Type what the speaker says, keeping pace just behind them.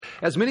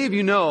As many of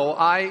you know,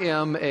 I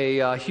am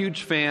a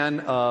huge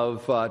fan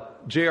of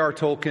J.R.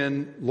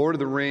 Tolkien, Lord of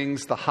the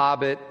Rings, The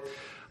Hobbit.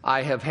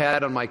 I have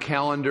had on my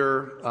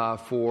calendar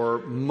for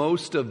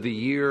most of the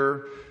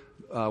year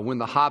when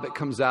The Hobbit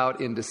comes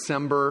out in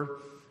December,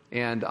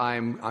 and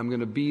I'm going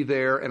to be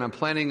there, and I'm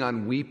planning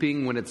on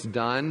weeping when it's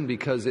done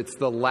because it's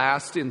the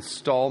last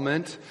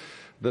installment,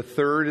 the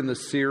third in the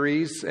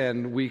series,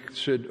 and we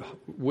should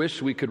wish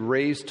we could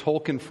raise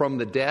Tolkien from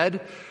the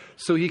dead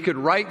so he could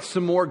write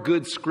some more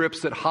good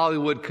scripts that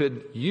Hollywood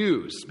could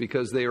use,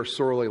 because they are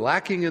sorely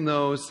lacking in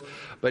those,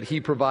 but he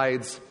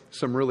provides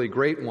some really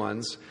great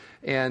ones.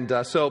 And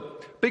so,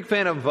 big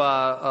fan of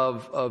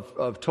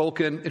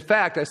Tolkien. In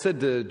fact, I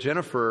said to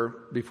Jennifer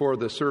before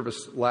the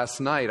service last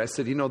night, I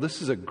said,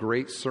 this is a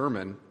great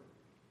sermon,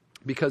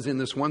 because in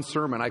this one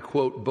sermon I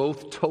quote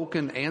both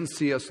Tolkien and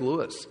C.S.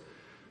 Lewis.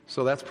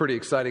 So that's pretty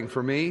exciting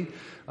for me.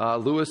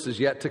 Lewis is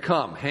yet to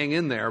come. Hang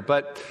in there.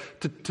 But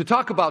to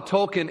talk about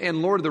Tolkien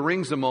and Lord of the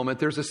Rings a moment,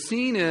 there's a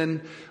scene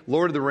in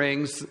Lord of the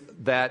Rings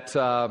that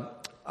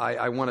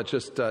I want to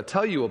just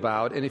tell you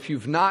about. And if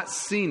you've not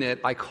seen it,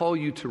 I call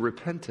you to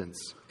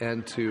repentance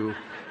and to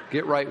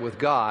get right with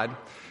God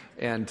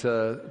and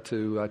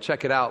to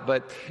check it out.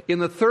 But in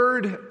the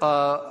third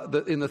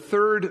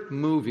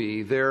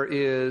movie, there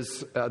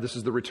is this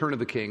is the Return of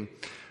the King.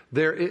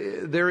 There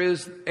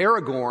is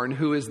Aragorn,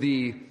 who is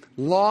the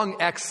long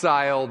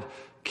exiled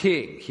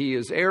king. He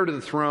is heir to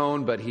the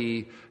throne, but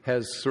he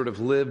has sort of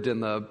lived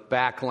in the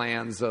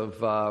backlands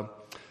of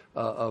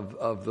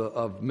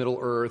Middle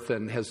Earth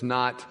and has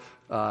not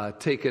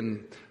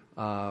taken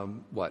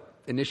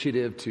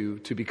initiative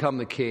to become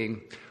the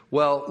king.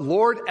 Well,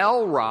 Lord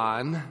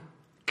Elrond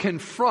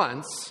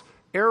confronts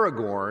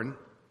Aragorn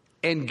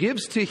and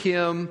gives to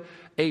him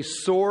a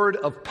sword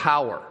of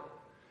power.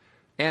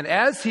 And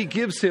as he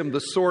gives him the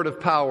sword of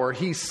power,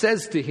 he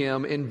says to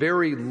him in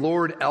very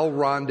Lord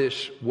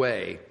Elrondish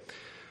way,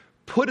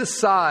 "Put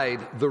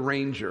aside the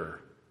ranger,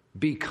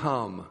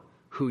 become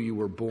who you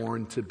were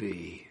born to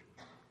be."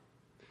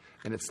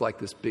 And it's like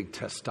this big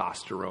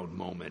testosterone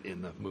moment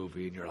in the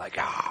movie, and you're like,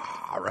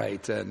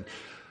 right? And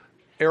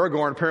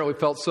Aragorn apparently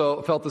felt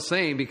the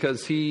same,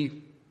 because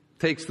he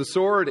takes the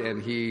sword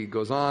and he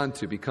goes on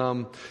to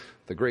become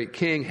the great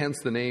king,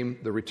 hence the name,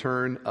 The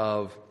Return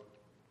of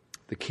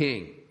the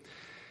King.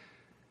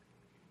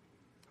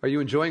 Are you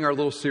enjoying our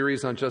little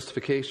series on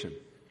justification?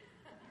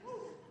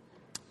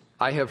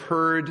 I have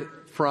heard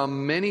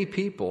from many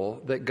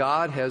people that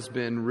God has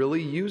been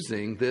really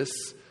using this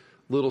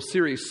little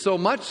series, so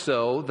much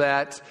so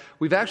that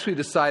we've actually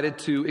decided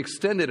to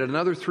extend it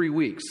another 3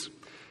 weeks.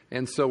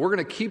 And so we're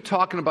going to keep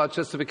talking about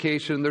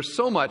justification. There's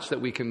so much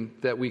that we can,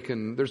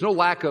 there's no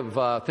lack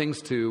of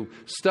things to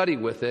study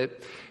with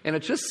it. And it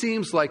just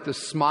seems like the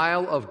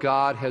smile of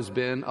God has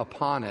been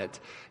upon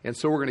it. And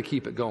so we're going to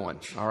keep it going,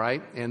 all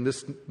right? And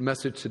this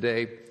message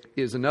today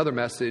is another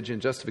message in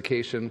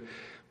justification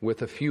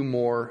with a few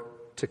more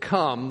to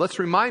come. Let's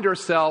remind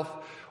ourselves,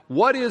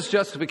 what is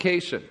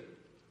justification?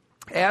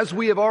 As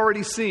we have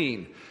already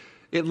seen,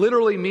 it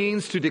literally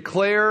means to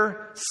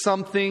declare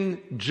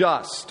something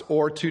just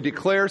or to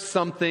declare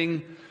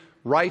something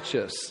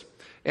righteous.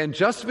 And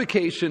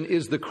justification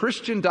is the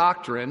Christian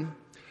doctrine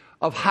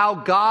of how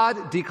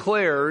God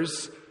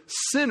declares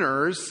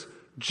sinners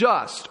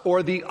just,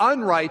 or the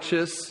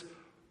unrighteous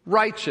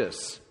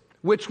righteous,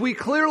 which we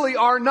clearly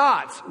are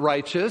not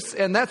righteous.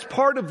 And that's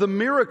part of the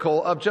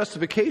miracle of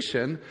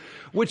justification,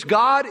 which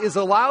God is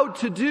allowed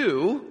to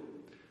do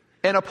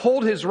and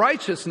uphold his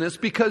righteousness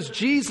because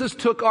Jesus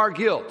took our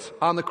guilt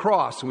on the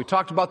cross. And we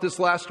talked about this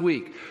last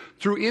week.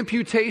 Through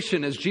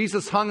imputation, as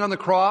Jesus hung on the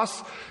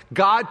cross,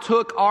 God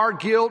took our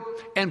guilt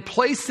and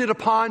placed it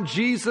upon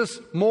Jesus'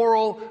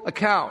 moral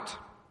account.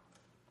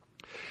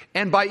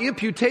 And by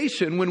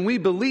imputation, when we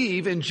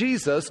believe in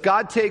Jesus,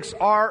 God takes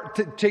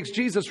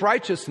Jesus'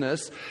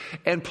 righteousness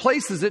and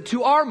places it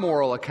to our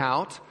moral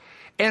account,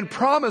 and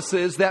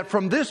promises that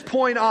from this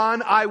point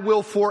on, I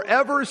will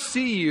forever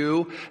see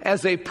you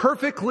as a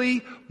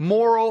perfectly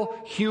moral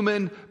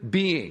human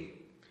being.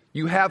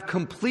 You have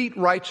complete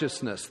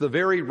righteousness, the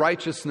very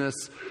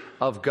righteousness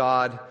of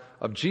God,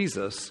 of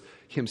Jesus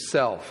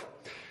himself.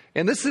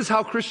 And this is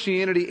how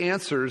Christianity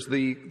answers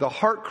the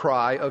heart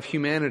cry of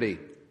humanity.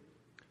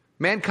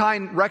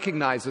 Mankind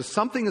recognizes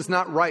something is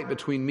not right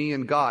between me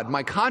and God.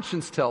 My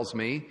conscience tells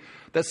me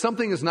that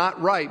something is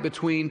not right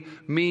between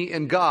me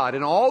and God.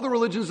 And all the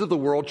religions of the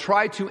world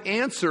try to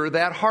answer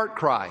that heart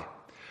cry.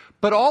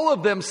 But all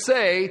of them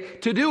say,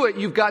 to do it,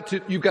 you've got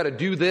to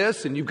do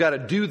this, and you've got to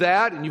do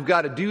that, and you've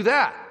got to do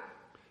that.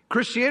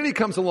 Christianity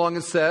comes along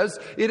and says,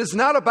 it is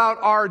not about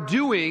our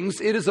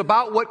doings, it is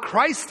about what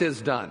Christ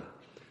has done.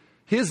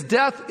 His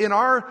death in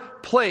our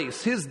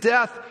place, his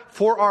death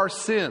for our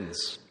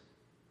sins.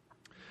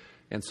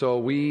 And so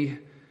we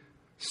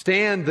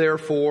stand,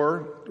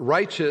 therefore,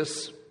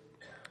 righteous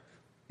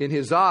in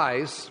his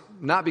eyes,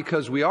 not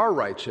because we are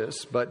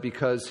righteous, but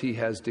because he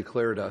has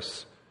declared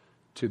us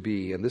to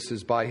be. And this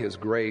is by his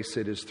grace.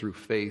 It is through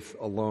faith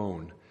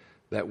alone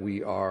that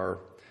we are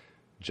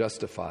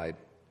justified.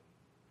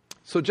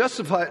 So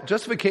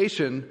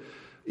justification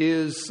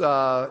is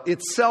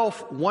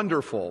itself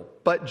wonderful,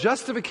 but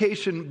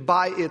justification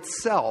by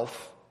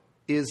itself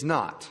is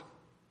not.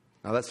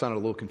 Now that sounded a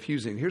little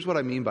confusing. Here's what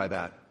I mean by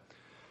that.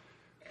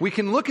 We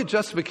can look at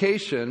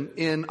justification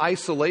in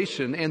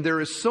isolation, and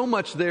there is so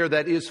much there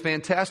that is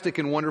fantastic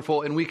and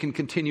wonderful, and we can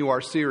continue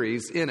our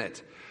series in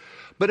it.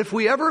 But if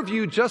we ever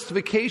view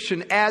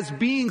justification as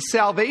being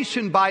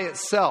salvation by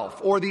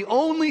itself, or the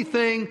only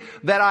thing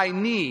that I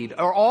need,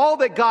 or all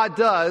that God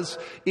does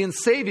in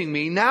saving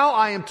me, now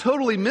I am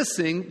totally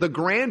missing the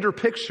grander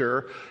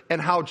picture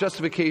and how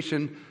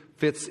justification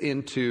fits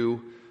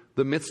into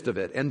the midst of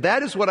it. And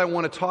that is what I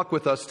want to talk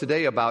with us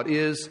today about,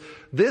 is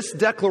this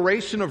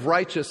declaration of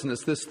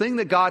righteousness, this thing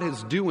that God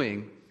is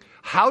doing,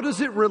 how does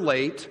it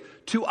relate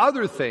to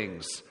other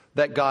things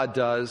that God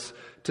does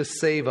to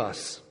save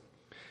us?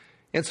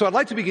 And so I'd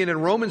like to begin in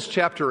Romans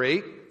chapter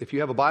 8. If you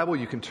have a Bible,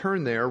 you can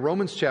turn there.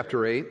 Romans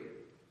chapter 8.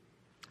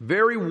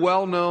 Very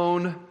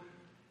well-known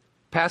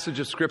passage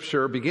of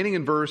Scripture, beginning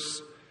in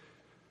verse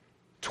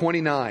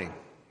 29.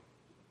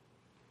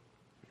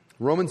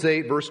 Romans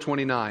 8, verse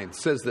 29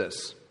 says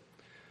this: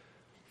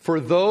 "For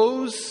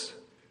those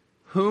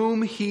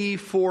whom he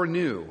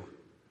foreknew,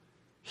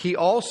 he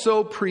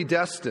also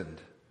predestined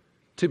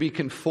to be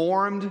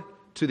conformed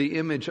to the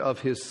image of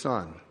his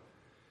Son,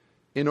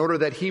 in order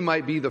that he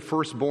might be the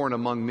firstborn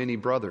among many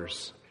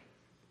brothers.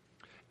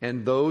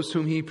 And those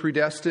whom he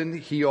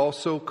predestined, he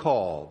also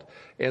called.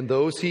 And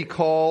those he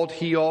called,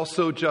 he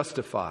also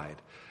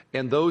justified.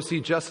 And those he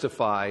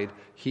justified,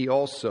 he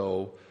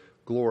also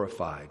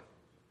glorified."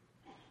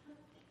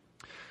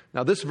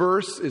 Now, this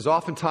verse is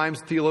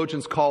oftentimes,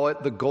 theologians call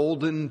it the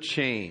golden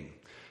chain.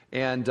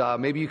 And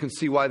maybe you can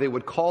see why they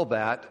would call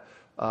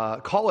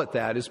it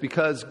that is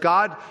because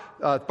God,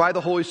 by the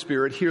Holy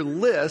Spirit, here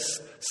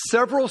lists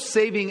several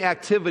saving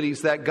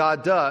activities that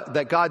God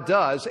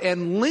does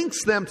and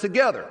links them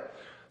together.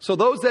 So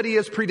those that he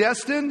has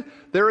predestined,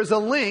 there is a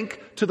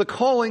link to the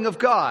calling of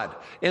God.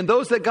 And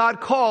those that God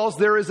calls,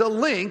 there is a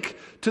link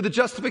to the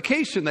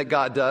justification that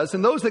God does.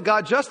 And those that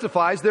God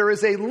justifies, there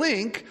is a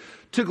link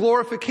to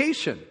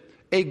glorification.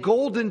 A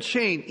golden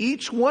chain.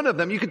 Each one of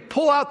them, you could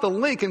pull out the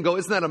link and go,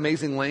 isn't that an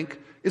amazing link?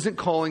 Isn't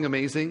calling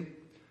amazing?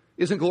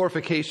 Isn't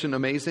glorification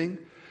amazing?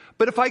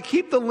 But if I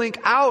keep the link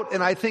out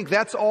and I think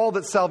that's all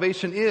that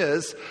salvation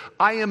is,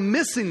 I am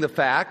missing the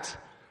fact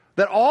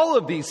that all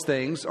of these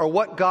things are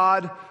what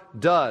God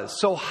does.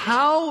 So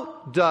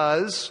how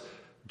does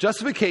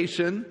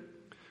justification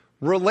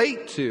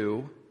relate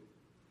to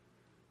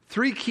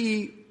three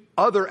key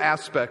other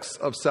aspects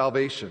of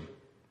salvation?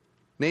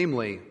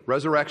 Namely,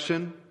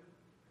 resurrection,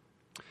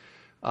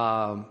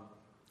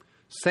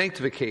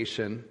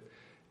 sanctification,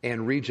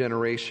 and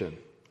regeneration.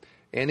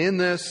 And in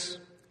this,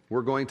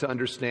 we're going to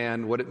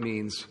understand what it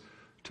means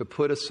to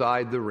put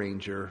aside the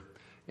ranger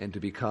and to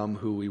become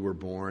who we were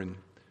born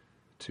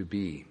to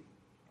be.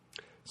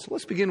 So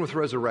let's begin with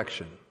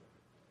resurrection.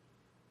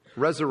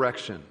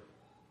 Resurrection.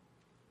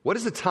 What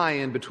is the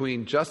tie-in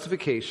between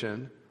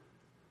justification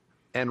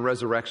and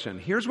resurrection?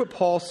 Here's what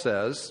Paul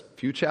says a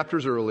few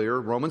chapters earlier,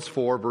 Romans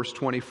 4, verse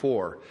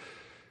 24.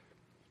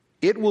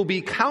 "It will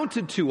be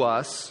counted to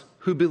us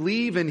who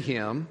believe in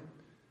him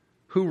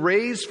who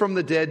raised from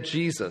the dead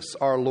Jesus,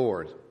 our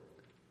Lord,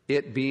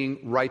 it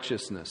being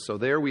righteousness." So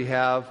there we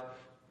have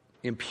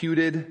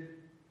imputed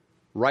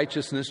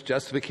righteousness,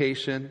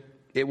 justification.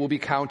 It will be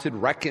counted,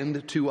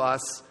 reckoned to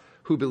us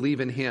who believe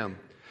in him,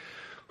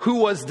 who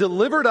was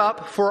delivered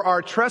up for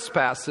our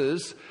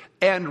trespasses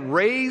and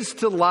raised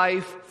to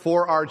life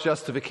for our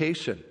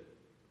justification.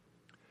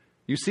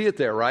 You see it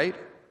there, right?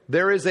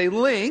 There is a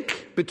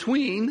link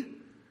between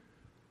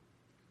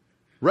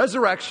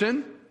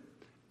resurrection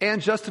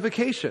and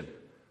justification.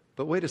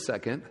 But wait a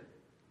second.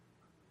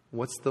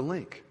 What's the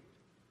link?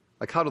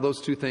 Like, how do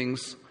those two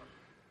things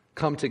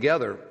come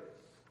together?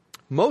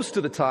 Most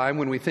of the time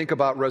when we think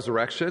about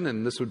resurrection,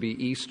 and this would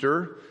be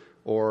Easter,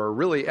 or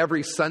really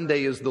every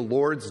Sunday is the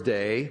Lord's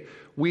Day,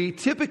 we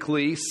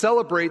typically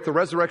celebrate the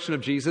resurrection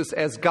of Jesus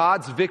as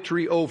God's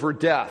victory over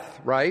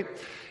death, right?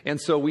 And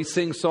so we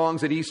sing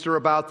songs at Easter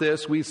about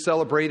this. We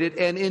celebrate it.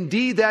 And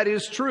indeed, that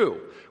is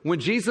true. When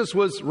Jesus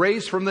was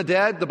raised from the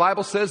dead, the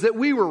Bible says that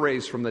we were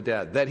raised from the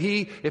dead. That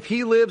if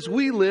he lives,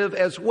 we live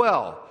as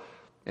well.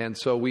 And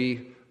so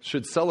we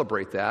should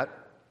celebrate that.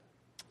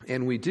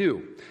 And we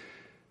do.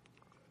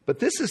 But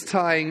this is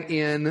tying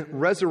in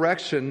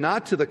resurrection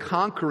not to the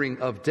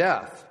conquering of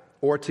death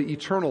or to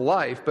eternal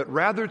life, but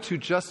rather to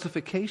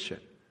justification,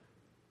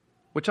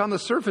 which on the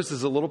surface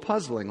is a little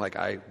puzzling. Like,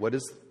 what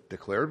is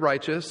declared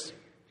righteous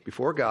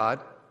before God?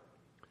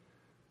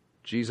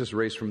 Jesus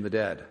raised from the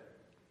dead.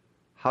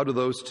 How do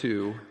those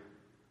two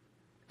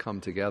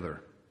come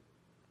together?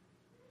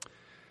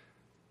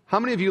 How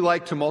many of you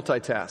like to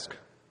multitask?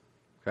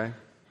 Okay,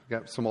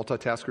 got some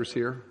multitaskers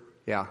here.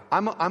 Yeah,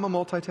 I'm a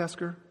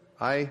multitasker.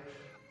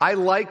 I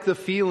like the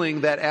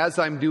feeling that as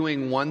I'm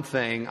doing one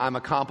thing, I'm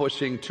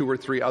accomplishing two or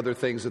three other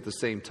things at the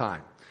same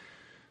time.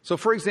 So,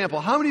 for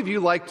example, how many of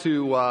you like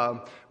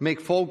to make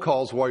phone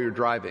calls while you're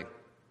driving?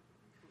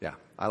 Yeah,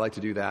 I like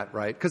to do that,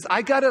 right? Because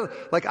I've got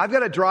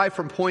to drive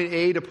from point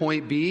A to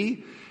point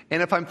B.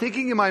 And if I'm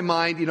thinking in my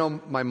mind,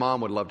 my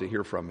mom would love to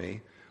hear from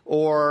me.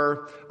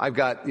 Or I've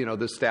got,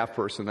 this staff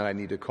person that I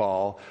need to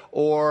call.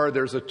 Or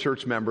there's a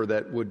church member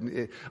that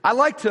would, I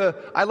like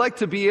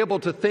to be able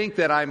to think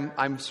that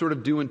I'm sort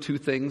of doing two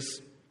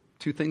things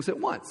at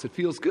once. It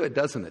feels good,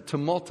 doesn't it? To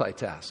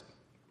multitask.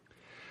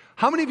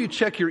 How many of you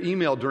check your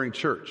email during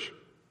church?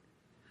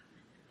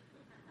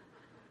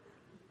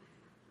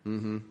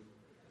 Mm-hmm.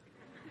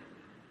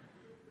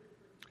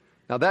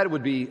 Now that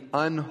would be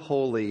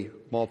unholy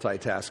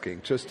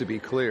multitasking, just to be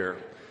clear.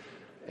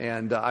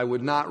 And I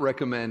would not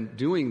recommend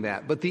doing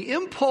that. But the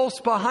impulse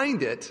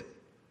behind it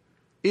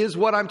is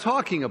what I'm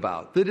talking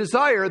about. The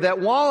desire that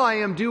while I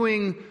am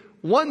doing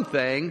one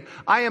thing,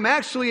 I am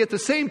actually at the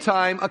same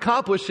time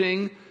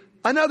accomplishing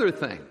another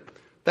thing.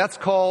 That's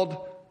called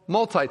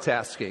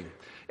multitasking.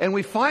 And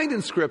we find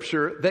in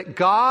Scripture that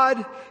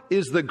God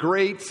is the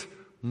great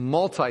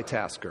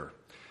multitasker.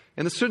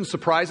 And this shouldn't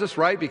surprise us,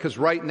 right? Because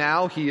right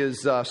now He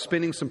is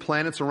spinning some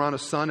planets around a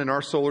sun in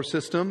our solar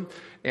system.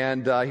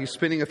 And He's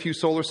spinning a few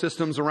solar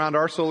systems around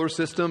our solar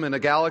system in a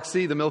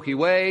galaxy, the Milky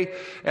Way.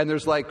 And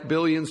there's like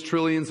billions,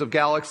 trillions of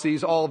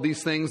galaxies, all of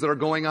these things that are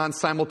going on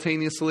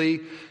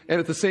simultaneously. And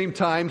at the same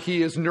time,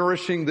 He is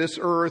nourishing this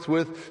earth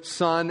with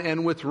sun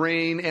and with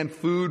rain and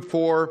food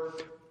for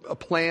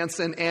plants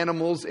and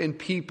animals and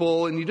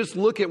people. And you just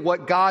look at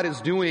what God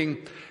is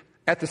doing.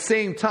 At the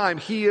same time,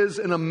 He is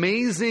an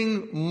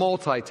amazing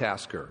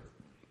multitasker.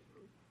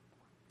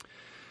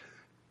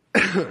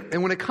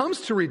 And when it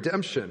comes to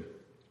redemption,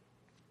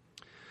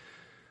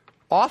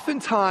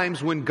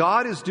 oftentimes when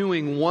God is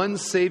doing one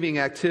saving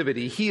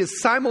activity, He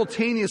is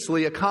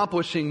simultaneously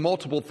accomplishing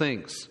multiple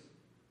things.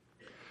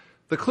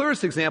 The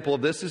clearest example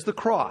of this is the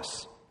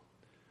cross.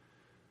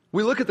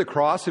 We look at the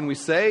cross and we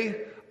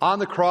say, on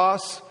the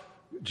cross,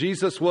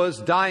 Jesus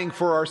was dying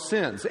for our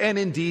sins. And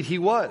indeed He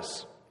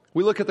was.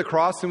 We look at the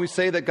cross and we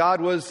say that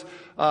God was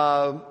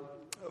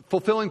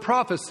fulfilling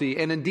prophecy,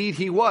 and indeed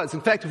He was.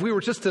 In fact, if we were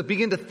just to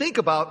begin to think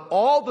about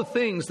all the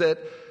things that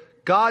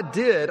God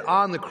did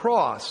on the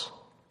cross,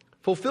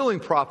 fulfilling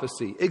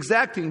prophecy,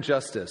 exacting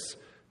justice,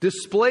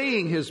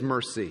 displaying His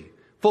mercy,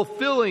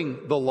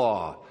 fulfilling the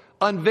law,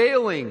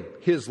 unveiling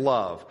His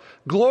love,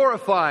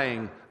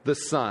 glorifying the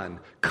Son,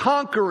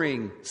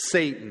 conquering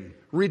Satan,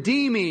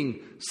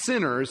 redeeming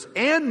sinners,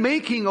 and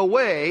making a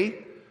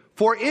way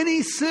for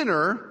any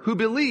sinner who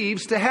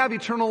believes to have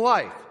eternal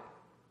life.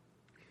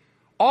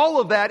 All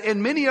of that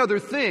and many other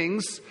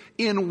things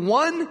in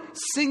one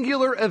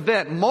singular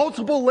event,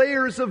 multiple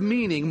layers of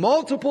meaning,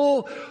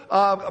 multiple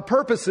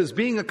purposes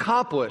being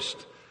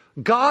accomplished.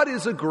 God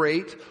is a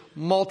great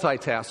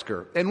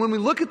multitasker. And when we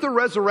look at the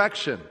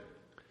resurrection,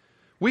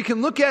 we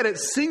can look at it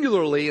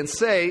singularly and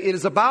say it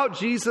is about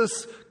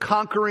Jesus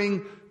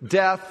conquering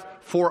death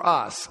for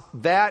us.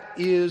 That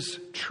is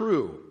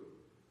true.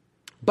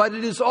 But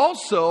it is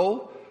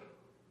also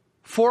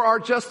for our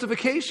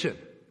justification.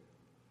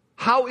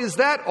 How is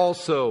that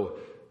also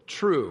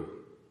true?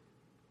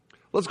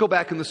 Let's go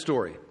back in the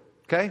story,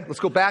 okay?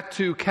 Let's go back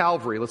to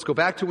Calvary. Let's go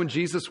back to when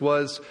Jesus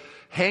was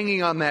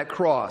hanging on that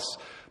cross.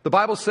 The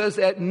Bible says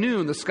at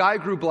noon, the sky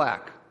grew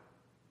black.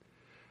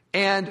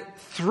 And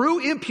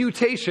through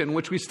imputation,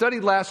 which we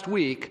studied last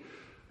week,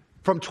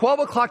 from 12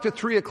 o'clock to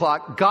 3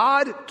 o'clock,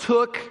 God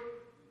took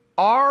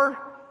our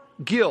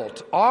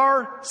guilt,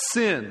 our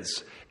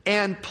sins,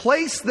 and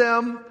placed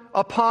them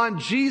upon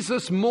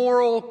Jesus'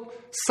 moral,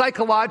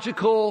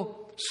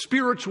 psychological,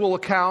 spiritual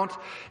account,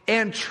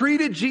 and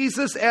treated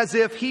Jesus as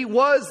if He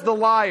was the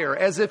liar,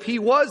 as if He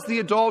was the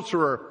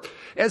adulterer,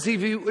 as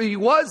if He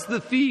was the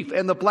thief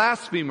and the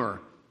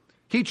blasphemer.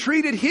 He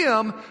treated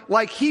Him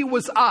like He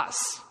was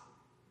us.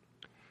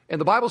 And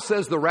the Bible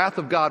says the wrath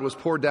of God was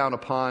poured down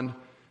upon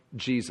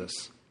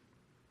Jesus.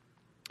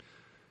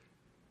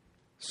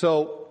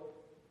 So,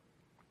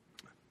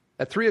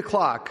 at 3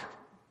 o'clock,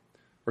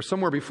 or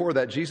somewhere before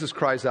that, Jesus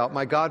cries out,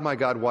 my God,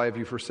 why have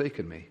you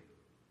forsaken me?"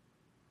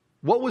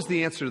 What was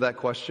the answer to that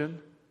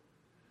question?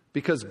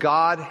 Because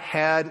God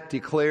had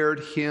declared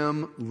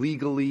him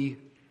legally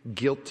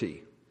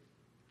guilty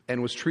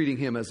and was treating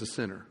him as a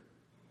sinner.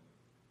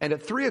 And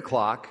at 3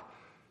 o'clock,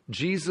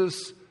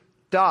 Jesus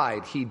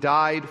died. He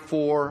died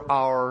for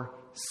our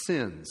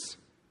sins.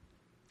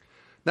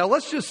 Now,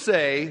 let's just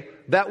say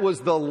that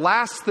was the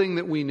last thing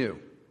that we knew.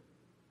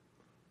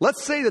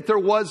 Let's say that there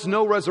was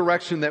no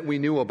resurrection that we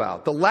knew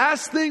about. The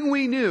last thing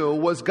we knew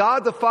was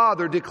God the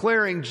Father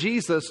declaring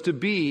Jesus to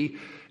be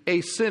a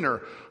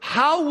sinner.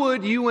 How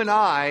would you and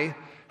I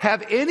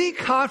have any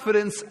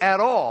confidence at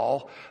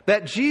all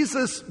that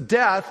Jesus'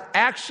 death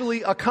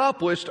actually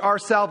accomplished our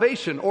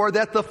salvation, or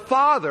that the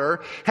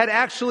Father had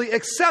actually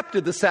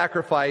accepted the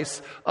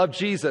sacrifice of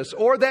Jesus,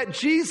 or that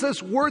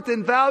Jesus' worth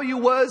and value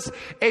was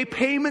a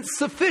payment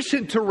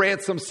sufficient to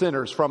ransom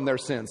sinners from their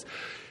sins?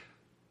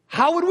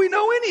 How would we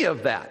know any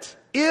of that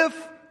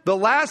if the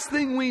last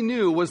thing we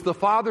knew was the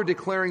Father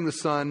declaring the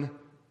Son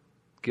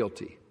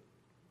guilty?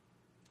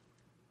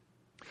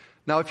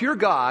 Now, if you're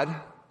God,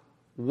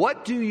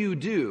 what do you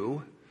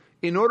do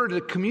in order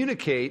to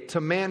communicate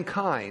to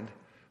mankind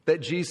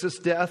that Jesus'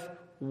 death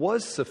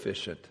was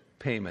sufficient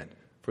payment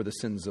for the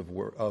sins of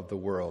the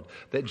world.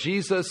 That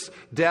Jesus'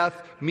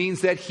 death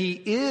means that he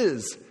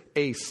is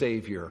a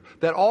Savior.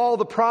 That all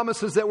the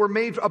promises that were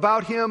made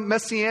about him,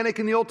 messianic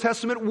in the Old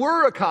Testament,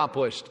 were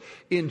accomplished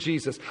in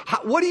Jesus.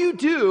 What do you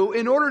do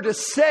in order to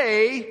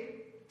say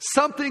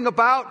something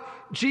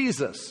about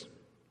Jesus?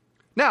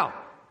 Now,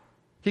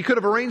 he could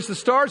have arranged the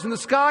stars in the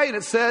sky and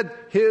it said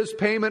his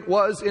payment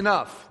was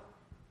enough.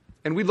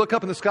 And we'd look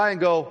up in the sky and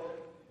go,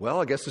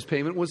 well, I guess his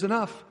payment was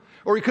enough.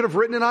 Or he could have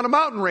written it on a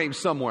mountain range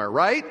somewhere,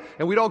 right?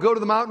 And we'd all go to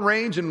the mountain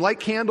range and light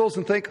candles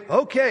and think,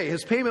 okay,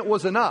 his payment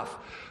was enough.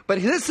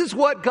 But this is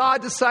what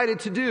God decided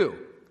to do.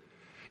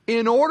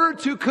 In order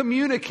to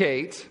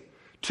communicate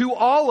to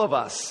all of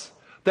us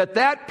that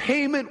that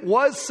payment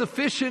was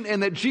sufficient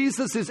and that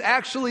Jesus is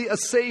actually a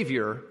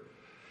Savior,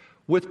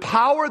 with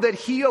power that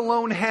he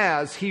alone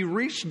has, he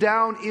reached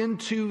down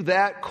into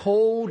that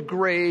cold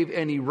grave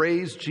and he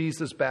raised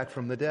Jesus back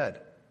from the dead.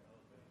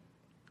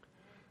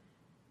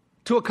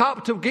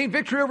 To gain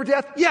victory over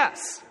death?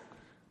 Yes.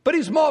 But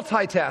he's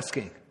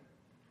multitasking.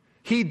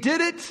 He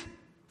did it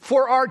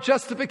for our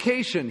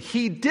justification.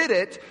 He did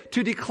it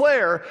to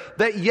declare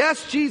that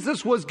yes,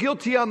 Jesus was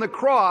guilty on the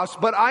cross,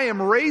 but I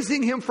am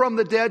raising him from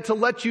the dead to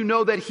let you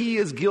know that he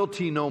is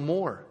guilty no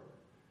more.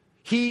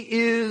 He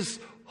is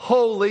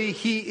holy,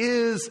 he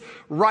is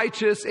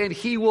righteous, and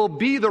he will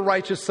be the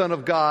righteous Son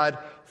of God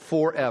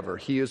forever.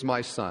 He is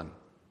my Son.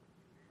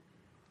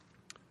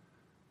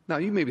 Now,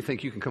 you maybe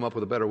think you can come up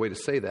with a better way to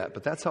say that,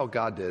 but that's how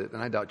God did it,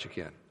 and I doubt you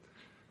can.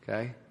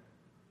 Okay?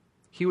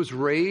 He was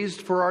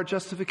raised for our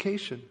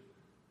justification,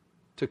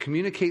 to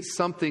communicate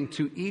something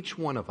to each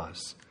one of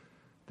us,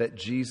 that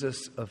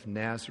Jesus of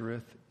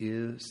Nazareth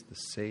is the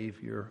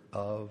Savior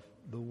of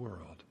the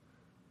world.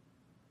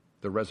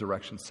 The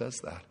resurrection says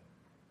that.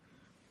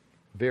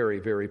 Very,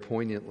 very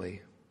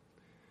poignantly.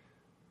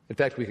 In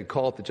fact, we could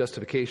call it the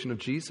justification of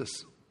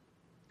Jesus.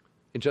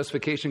 In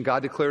justification,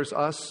 God declares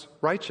us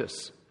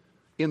righteous.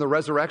 In the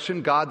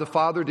resurrection, God the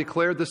Father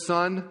declared the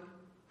Son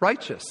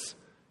righteous.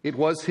 It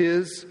was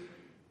his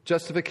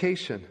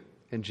justification.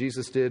 And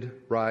Jesus did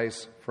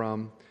rise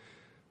from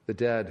the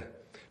dead.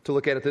 To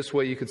look at it this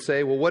way, you could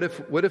say, well, what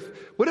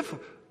if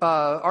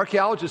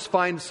archaeologists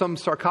find some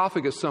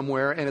sarcophagus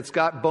somewhere and it's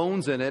got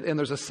bones in it and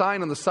there's a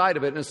sign on the side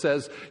of it and it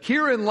says,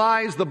 herein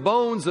lies the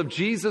bones of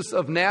Jesus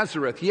of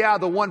Nazareth. Yeah,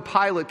 the one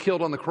Pilate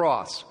killed on the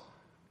cross.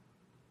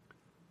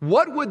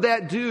 What would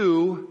that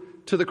do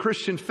to the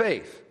Christian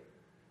faith?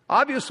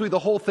 Obviously, the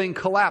whole thing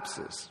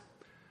collapses.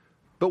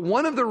 But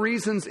one of the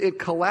reasons it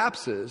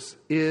collapses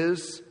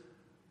is,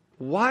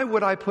 why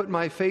would I put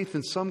my faith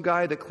in some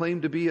guy that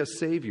claimed to be a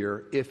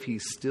Savior if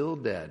he's still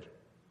dead?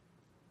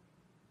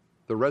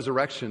 The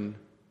resurrection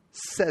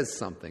says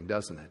something,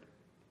 doesn't it?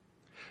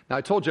 Now,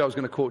 I told you I was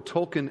going to quote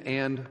Tolkien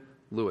and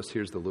Lewis.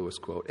 Here's the Lewis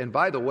quote. And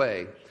by the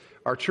way,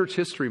 our Church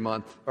History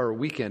Month, or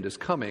weekend, is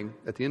coming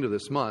at the end of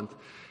this month.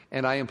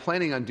 And I am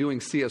planning on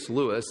doing C.S.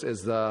 Lewis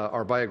as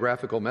our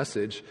biographical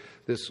message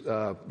this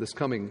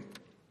coming,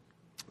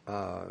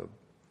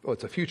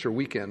 it's a future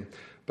weekend,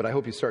 but I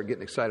hope you start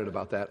getting excited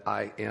about that.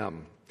 I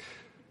am.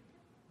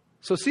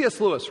 So C.S.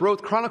 Lewis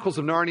wrote Chronicles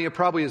of Narnia,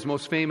 probably his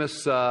most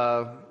famous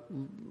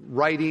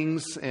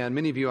writings, and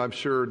many of you, I'm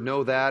sure,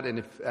 know that. And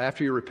if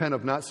after you repent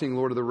of not seeing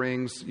Lord of the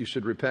Rings, you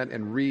should repent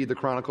and read the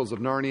Chronicles of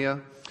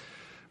Narnia.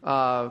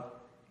 The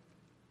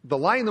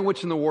Lion, the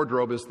Witch, and the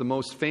Wardrobe is the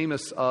most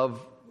famous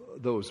of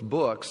those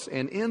books,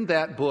 and in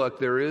that book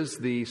there is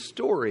the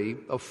story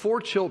of 4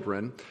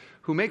 children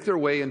who make their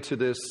way into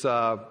this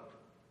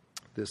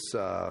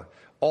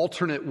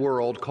alternate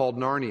world called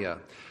Narnia.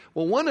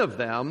 Well, one of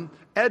them,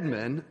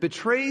 Edmund,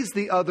 betrays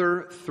the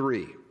other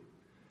 3,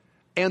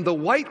 and the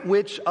White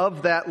Witch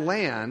of that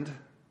land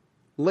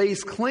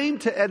lays claim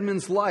to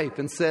Edmund's life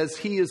and says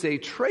he is a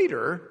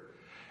traitor,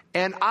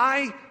 and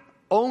I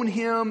own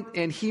him,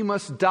 and he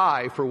must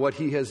die for what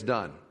he has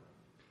done.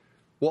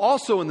 Well,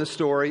 also in the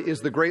story is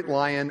the great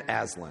lion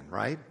Aslan,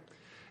 right?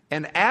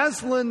 And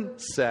Aslan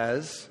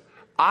says,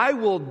 I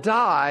will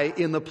die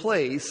in the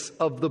place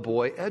of the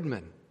boy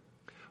Edmund.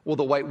 Well,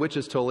 the White Witch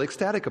is totally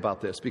ecstatic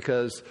about this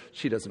because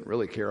she doesn't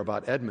really care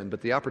about Edmund,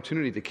 but the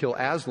opportunity to kill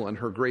Aslan,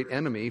 her great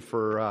enemy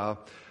for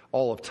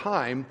all of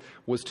time,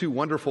 was too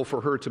wonderful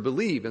for her to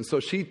believe. And so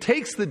she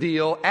takes the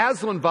deal.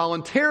 Aslan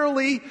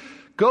voluntarily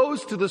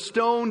goes to the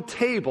stone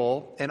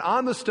table, and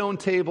on the stone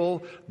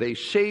table, they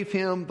shave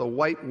him. The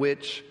White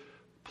Witch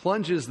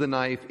plunges the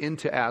knife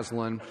into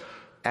Aslan.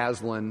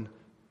 Aslan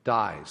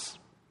dies.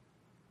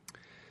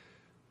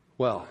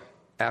 Well,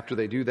 after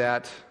they do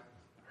that,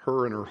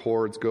 her and her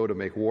hordes go to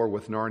make war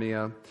with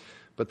Narnia.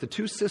 But the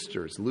 2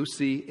 sisters,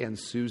 Lucy and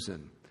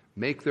Susan,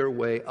 make their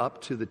way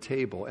up to the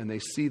table, and they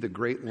see the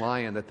great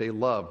lion that they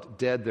loved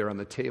dead there on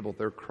the table.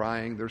 They're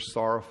crying, they're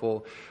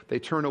sorrowful. They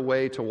turn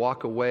away to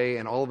walk away,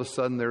 and all of a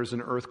sudden there's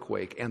an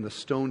earthquake, and the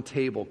stone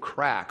table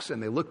cracks.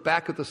 And they look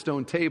back at the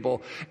stone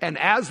table, and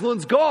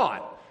Aslan's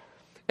gone.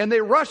 And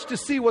they rush to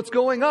see what's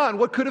going on.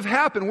 What could have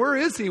happened? Where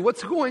is he?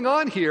 What's going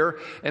on here?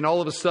 And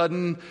all of a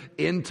sudden,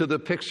 into the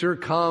picture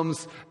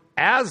comes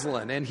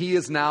Aslan, and he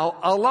is now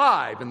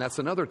alive. And that's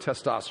another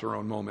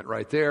testosterone moment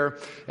right there.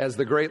 As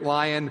the great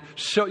lion,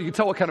 you can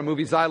tell what kind of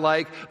movies I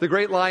like. The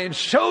great lion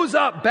shows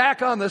up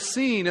back on the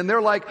scene, and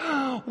they're like,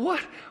 what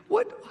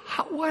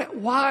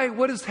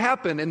has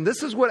happened? And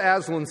this is what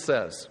Aslan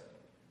says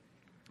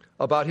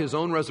about his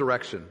own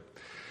resurrection.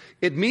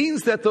 It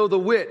means that though the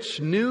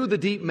witch knew the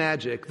deep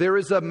magic, there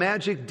is a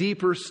magic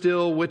deeper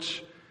still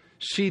which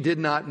she did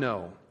not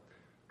know.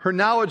 Her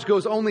knowledge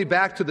goes only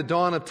back to the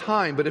dawn of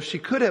time, but if she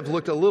could have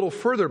looked a little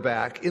further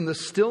back, in the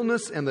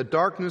stillness and the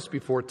darkness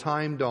before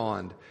time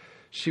dawned,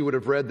 she would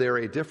have read there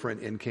a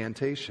different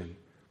incantation.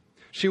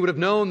 She would have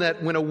known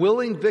that when a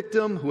willing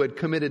victim who had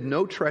committed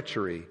no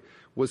treachery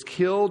was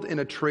killed in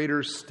a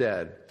traitor's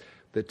stead,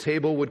 the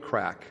table would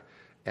crack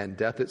and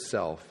death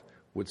itself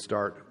would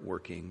start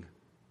working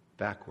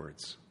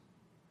backwards.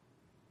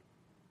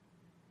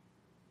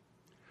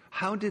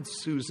 How did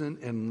Susan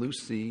and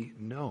Lucy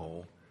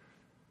know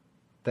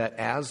that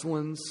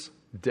Aslan's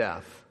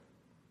death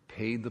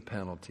paid the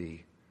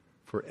penalty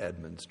for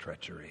Edmund's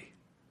treachery?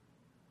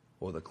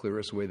 Well, the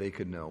clearest way they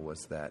could know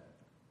was that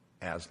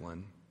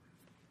Aslan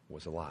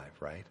was alive,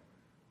 right?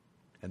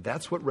 And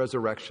that's what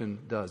resurrection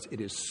does.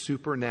 It is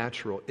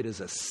supernatural. It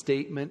is a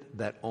statement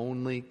that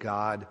only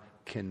God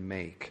can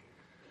make.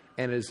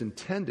 And it is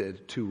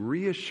intended to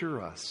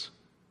reassure us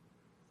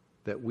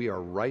that we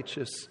are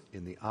righteous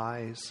in the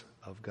eyes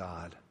of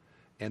God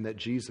and that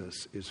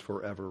Jesus is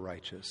forever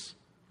righteous,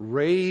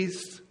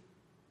 raised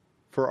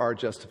for our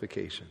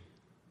justification.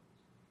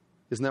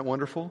 Isn't that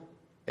wonderful?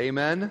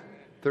 Amen?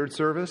 Third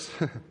service?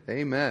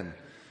 Amen.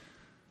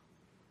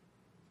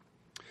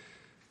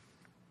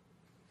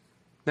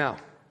 Now,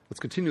 let's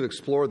continue to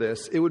explore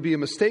this. It would be a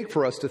mistake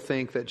for us to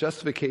think that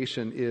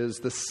justification is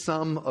the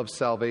sum of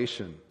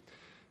salvation.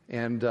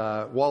 And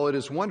while it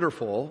is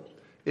wonderful,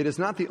 it is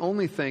not the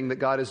only thing that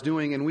God is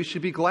doing, and we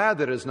should be glad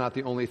that it is not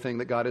the only thing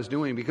that God is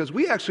doing, because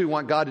we actually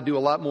want God to do a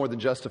lot more than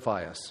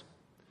justify us.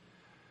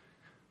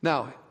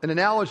 Now, an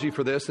analogy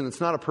for this, and it's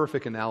not a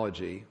perfect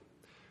analogy,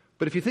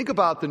 but if you think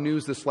about the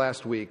news this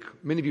last week,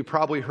 many of you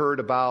probably heard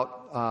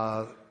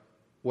about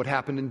what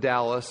happened in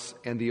Dallas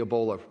and the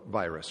Ebola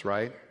virus,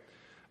 right?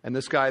 And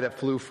this guy that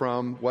flew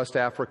from West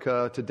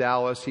Africa to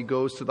Dallas, he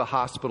goes to the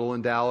hospital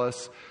in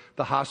Dallas.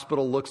 The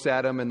hospital looks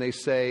at him and they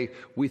say,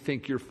 "We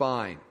think you're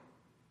fine."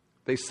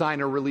 They sign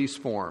a release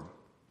form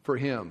for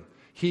him.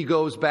 He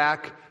goes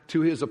back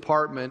to his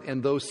apartment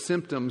and those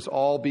symptoms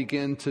all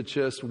begin to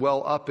just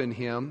well up in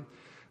him.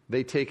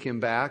 They take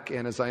him back,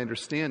 and as I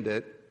understand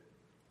it,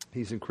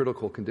 he's in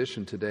critical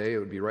condition today. It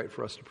would be right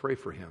for us to pray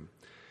for him.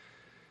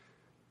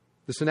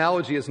 This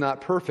analogy is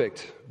not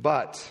perfect,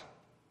 but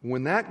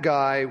when that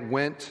guy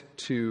went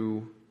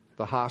to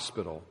the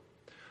hospital,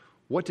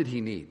 what did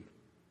he need?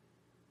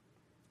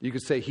 You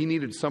could say he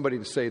needed somebody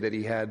to say that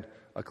he had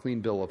a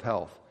clean bill of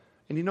health.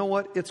 And you know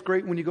what? It's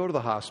great when you go to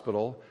the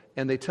hospital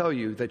and they tell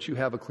you that you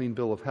have a clean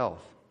bill of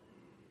health.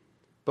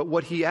 But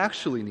what he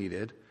actually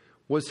needed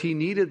was he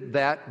needed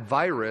that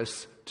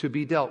virus to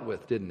be dealt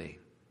with, didn't he?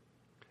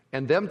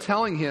 And them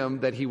telling him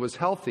that he was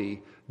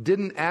healthy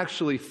didn't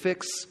actually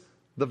fix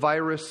the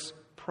virus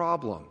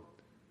problem.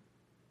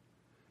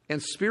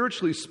 And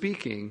spiritually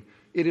speaking,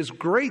 it is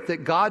great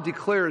that God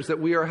declares that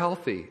we are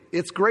healthy.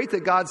 It's great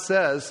that God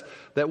says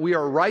that we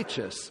are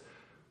righteous.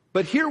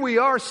 But here we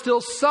are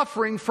still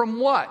suffering from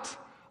what?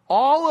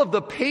 All of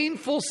the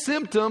painful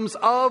symptoms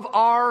of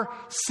our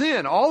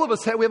sin. All of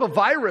us we have a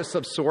virus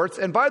of sorts.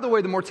 And by the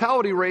way, the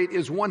mortality rate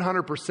is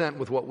 100%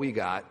 with what we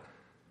got.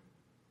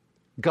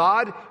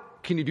 God,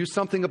 can you do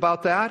something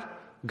about that?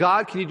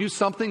 God, can you do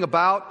something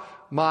about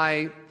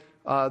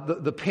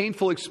the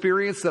painful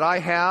experience that I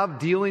have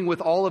dealing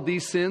with all of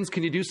these sins?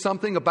 Can you do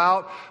something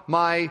about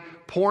my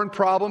porn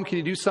problem? Can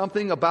you do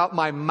something about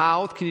my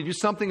mouth? Can you do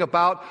something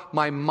about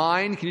my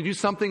mind? Can you do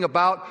something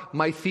about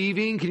my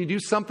thieving? Can you do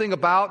something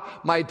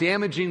about my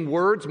damaging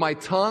words, my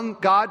tongue?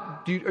 God,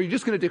 are you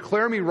just going to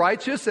declare me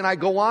righteous and I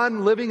go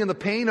on living in the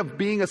pain of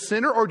being a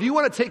sinner? Or do you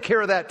want to take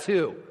care of that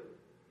too?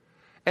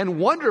 And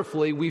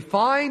wonderfully, we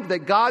find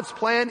that God's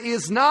plan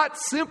is not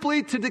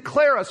simply to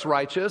declare us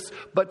righteous,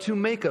 but to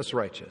make us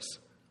righteous.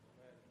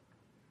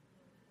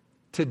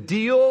 To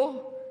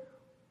deal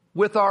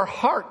with our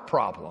heart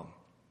problem.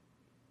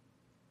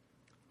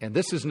 And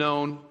this is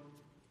known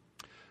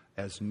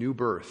as new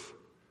birth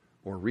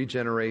or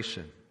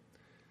regeneration.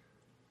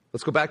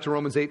 Let's go back to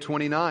Romans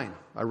 8:29.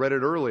 I read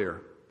it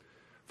earlier.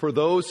 For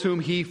those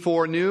whom he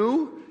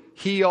foreknew,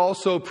 he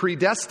also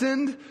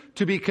predestined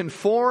to be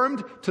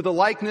conformed to the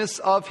likeness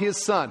of his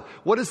Son.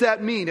 What does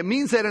that mean? It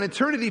means that in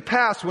eternity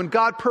past, when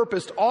God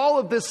purposed all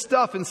of this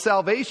stuff in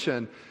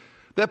salvation,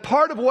 that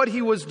part of what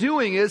he was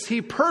doing is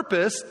he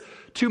purposed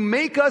to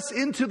make us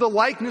into the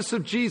likeness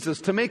of Jesus,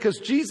 to make us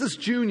Jesus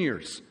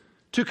Juniors,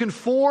 to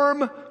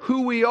conform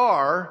who we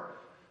are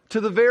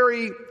to the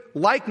very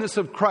likeness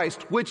of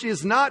Christ, which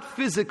is not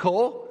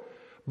physical,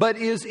 but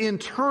is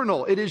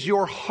internal. It is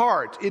your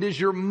heart. It is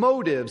your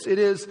motives. It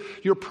is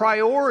your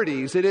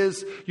priorities. It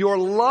is your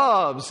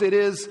loves. It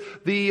is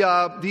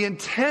the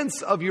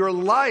intents of your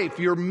life,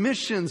 your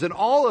missions, and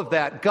all of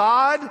that.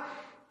 God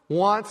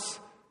wants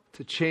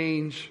to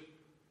change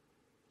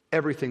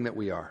everything that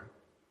we are.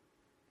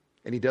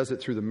 And He does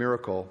it through the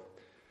miracle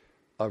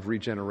of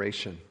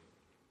regeneration.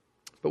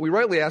 But we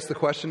rightly ask the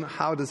question,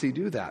 how does He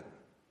do that?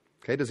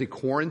 Okay, does He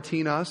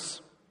quarantine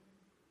us?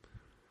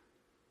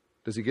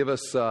 Does He give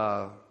us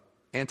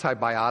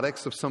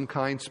antibiotics of some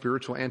kind,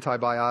 spiritual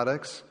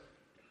antibiotics?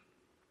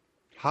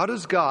 How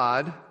does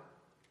God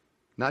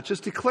not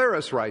just declare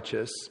us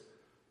righteous,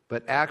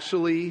 but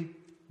actually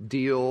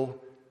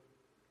deal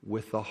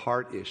with the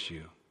heart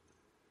issue?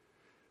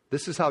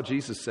 This is how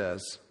Jesus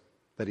says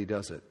that He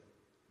does it.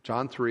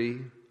 John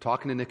 3,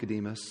 talking to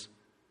Nicodemus.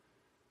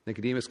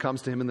 Nicodemus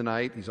comes to Him in the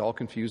night. He's all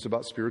confused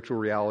about spiritual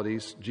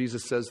realities.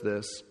 Jesus says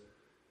this,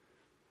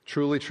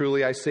 "Truly,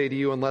 truly, I say to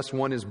you, unless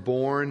one is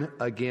born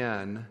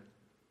again,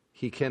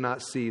 he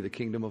cannot see the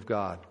kingdom of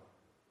God."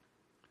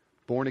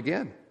 Born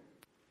again.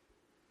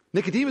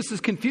 Nicodemus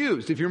is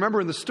confused, if you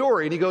remember in the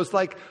story, and he goes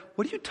like,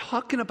 "What are you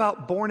talking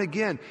about, born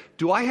again?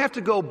 Do I have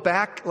to go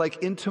back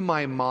like into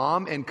my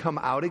mom and come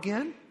out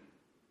again?"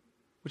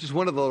 Which is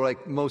one of the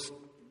most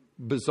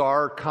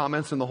bizarre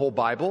comments in the whole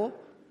Bible,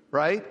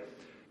 right?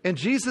 And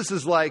Jesus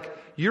is like,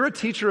 "You're a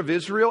teacher of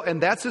Israel,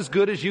 and that's as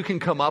good as you can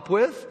come up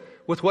with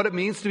what it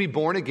means to be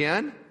born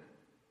again?"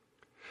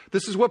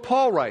 This is what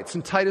Paul writes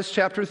in Titus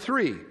chapter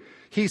 3.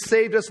 "He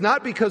saved us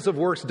not because of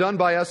works done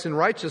by us in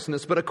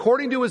righteousness, but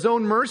according to His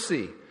own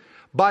mercy,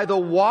 by the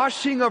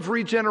washing of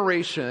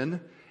regeneration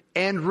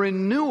and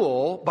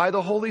renewal by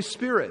the Holy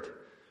Spirit."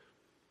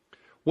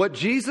 What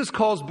Jesus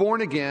calls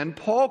born again,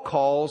 Paul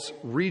calls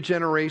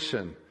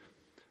regeneration,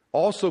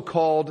 also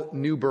called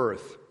new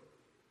birth.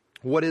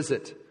 What is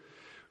it?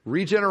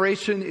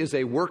 Regeneration is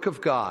a work of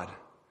God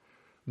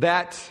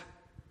that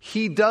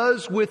He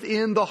does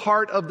within the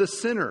heart of the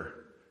sinner,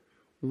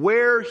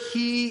 where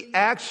He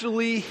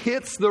actually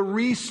hits the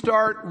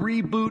restart,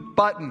 reboot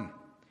button.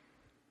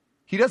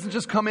 He doesn't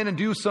just come in and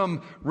do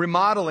some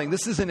remodeling.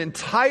 This is an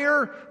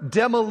entire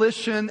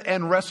demolition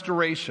and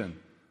restoration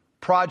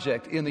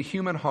project in the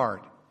human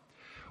heart,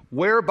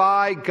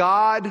 whereby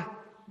God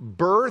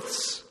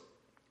births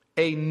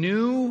a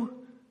new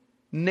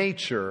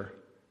nature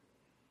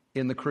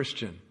in the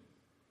Christian,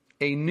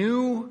 a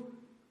new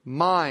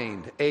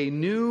mind, a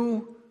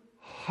new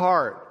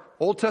heart.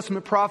 Old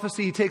Testament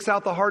prophecy, He takes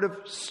out the heart of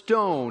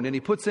stone and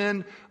He puts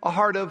in a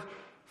heart of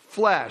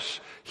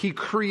flesh. He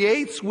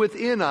creates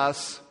within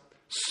us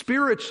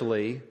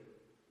spiritually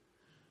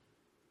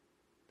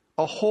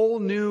a whole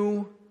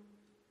new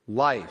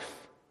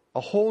life,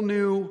 a whole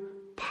new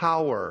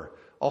power,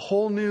 a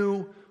whole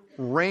new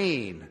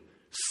reign.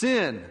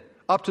 Sin,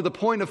 up to the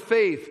point of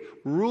faith,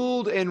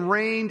 ruled and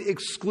reigned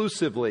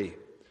exclusively.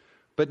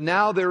 But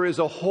now there is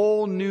a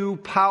whole new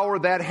power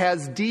that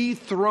has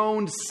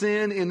dethroned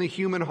sin in the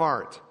human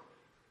heart.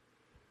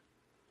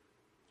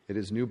 It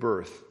is new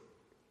birth.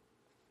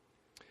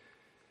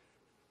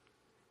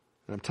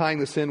 And I'm tying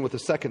this in with the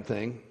second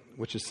thing,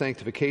 which is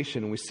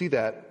sanctification. And we see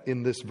that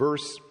in this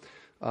verse,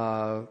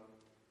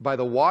 by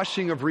the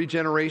washing of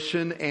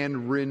regeneration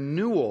and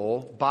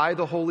renewal by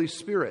the Holy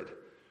Spirit.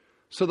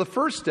 So the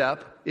first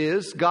step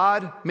is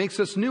God makes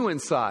us new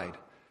inside.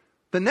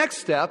 The next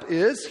step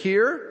is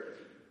here,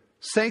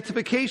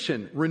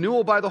 sanctification,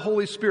 renewal by the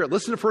Holy Spirit.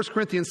 Listen to 1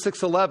 Corinthians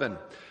 6:11.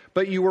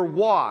 "But you were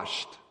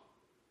washed,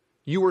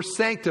 you were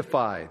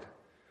sanctified,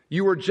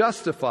 you were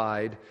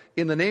justified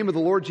in the name of the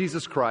Lord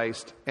Jesus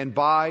Christ and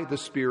by the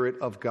Spirit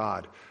of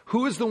God."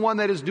 Who is the one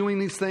that is doing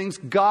these things?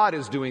 God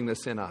is doing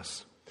this in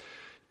us.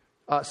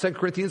 2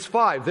 Corinthians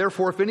 5,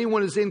 "Therefore, if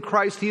anyone is in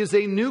Christ, he is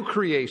a new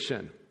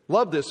creation."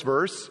 Love this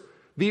verse.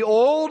 "The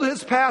old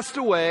has passed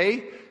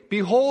away.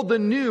 Behold, the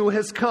new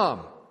has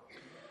come."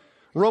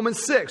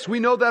 Romans 6, "We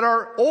know that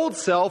our old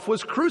self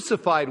was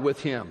crucified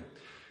with Him."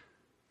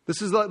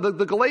 This is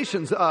the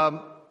Galatians. "I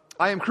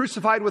am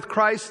crucified with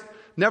Christ.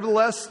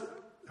 Nevertheless,"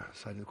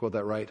 I didn't quote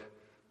that right.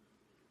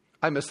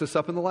 I messed this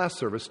up in the last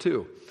service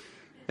too.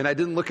 And I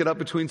didn't look it up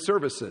between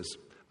services.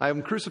 "I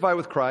am crucified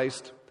with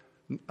Christ.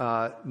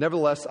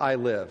 Nevertheless, I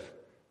live.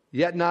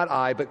 Yet not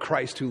I, but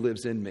Christ who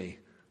lives in me."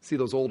 See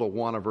those old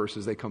Awana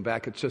verses, they come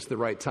back at just the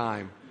right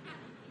time.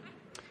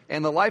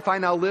 "And the life I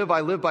now live,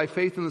 I live by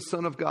faith in the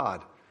Son of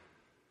God,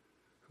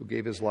 who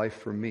gave His life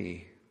for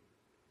me."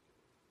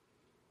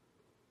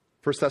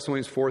 1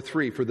 Thessalonians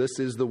 4:3, "For this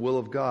is the will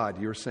of God,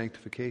 your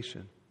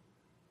sanctification."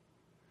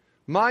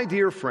 My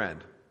dear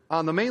friend,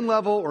 on the main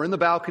level or in the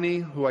balcony,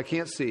 who I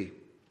can't see,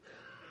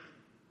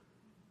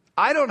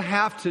 I don't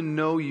have to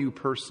know you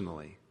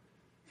personally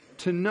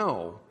to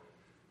know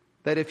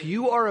that if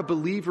you are a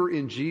believer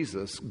in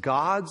Jesus,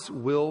 God's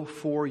will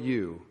for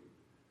you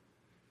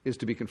is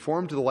to be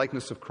conformed to the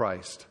likeness of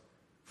Christ,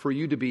 for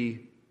you to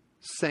be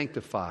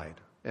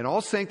sanctified. And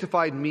all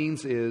sanctified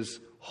means is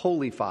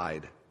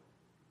holified.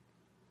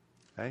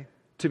 Okay?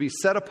 To be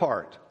set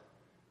apart,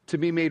 to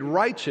be made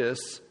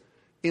righteous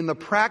in the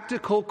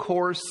practical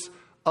course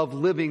of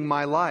living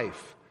my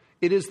life.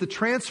 It is the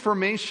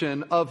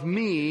transformation of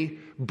me,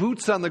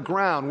 boots on the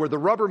ground, where the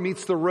rubber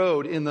meets the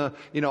road in the,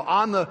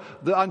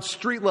 on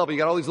street level. You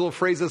got all these little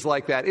phrases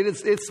like that.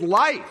 It's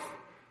life.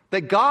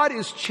 That God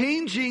is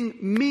changing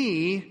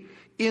me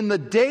in the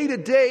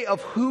day-to-day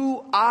of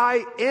who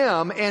I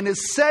am and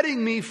is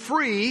setting me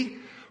free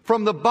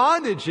from the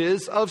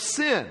bondages of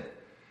sin.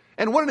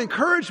 And what an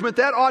encouragement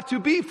that ought to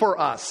be for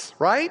us,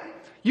 right?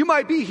 You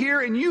might be here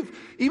and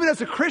even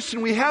as a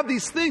Christian, we have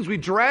these things we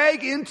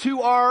drag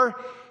into our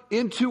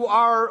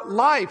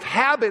life,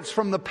 habits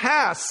from the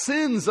past,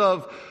 sins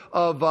of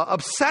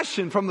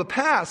obsession from the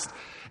past.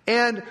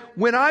 And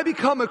when I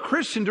become a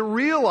Christian, to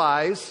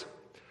realize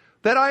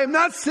that I am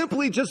not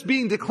simply just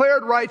being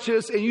declared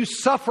righteous and you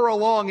suffer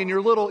along in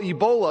your little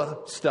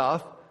Ebola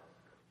stuff,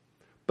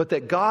 but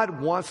that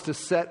God wants to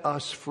set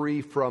us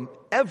free from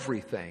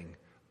everything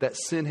that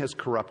sin has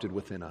corrupted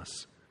within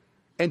us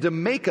and to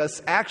make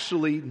us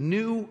actually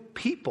new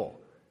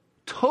people,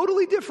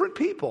 totally different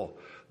people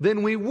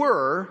than we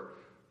were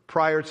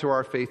prior to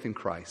our faith in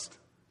Christ.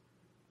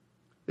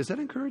 Is that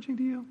encouraging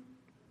to you?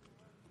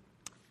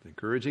 It's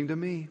encouraging to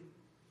me.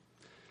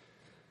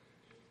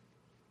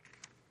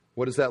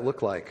 What does that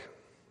look like?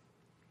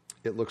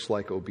 It looks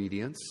like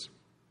obedience.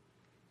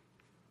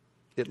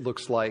 It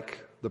looks like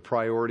the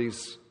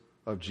priorities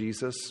of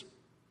Jesus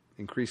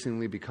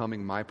increasingly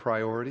becoming my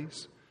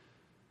priorities.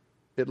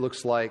 It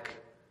looks like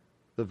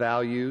the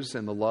values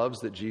and the loves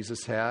that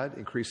Jesus had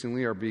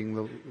increasingly are being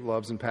the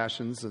loves and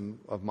passions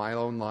of my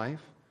own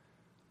life.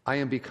 I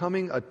am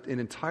becoming an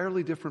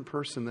entirely different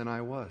person than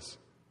I was.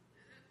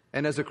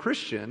 And as a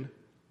Christian,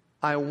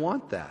 I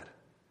want that.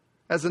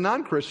 As a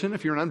non-Christian,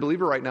 if you're an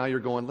unbeliever right now, you're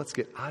going, let's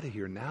get out of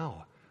here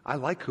now. I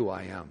like who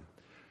I am.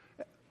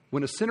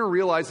 When a sinner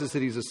realizes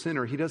that he's a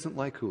sinner, he doesn't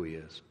like who he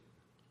is.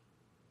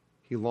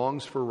 He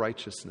longs for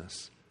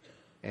righteousness,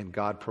 and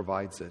God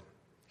provides it.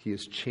 He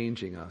is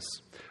changing us.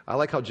 I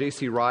like how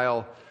J.C.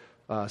 Ryle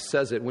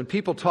says it. When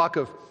people talk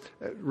of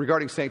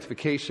regarding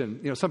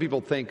sanctification, some people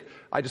think,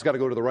 I just got to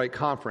go to the right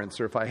conference,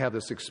 or if I have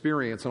this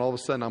experience, and all of a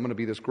sudden I'm going to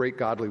be this great,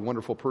 godly,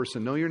 wonderful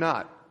person. No, you're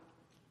not.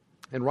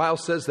 And Ryle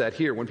says that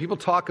here. When people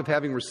talk of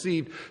having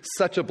received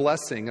such a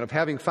blessing and of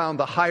having found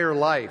the higher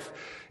life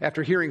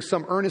after hearing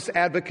some earnest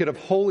advocate of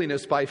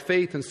holiness by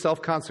faith and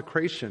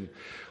self-consecration,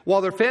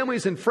 while their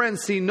families and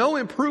friends see no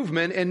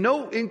improvement and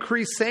no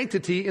increased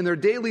sanctity in their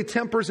daily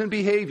tempers and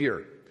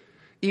behavior,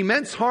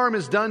 immense harm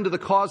is done to the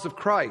cause of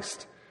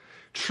Christ.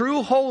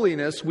 True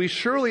holiness, we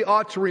surely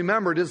ought to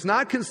remember, does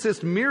not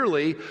consist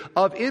merely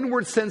of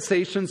inward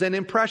sensations and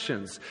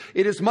impressions.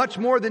 It is much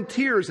more than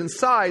tears and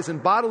sighs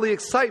and bodily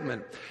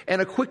excitement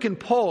and a quickened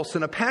pulse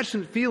and a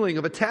passionate feeling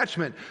of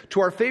attachment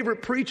to our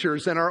favorite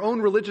preachers and our own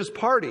religious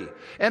party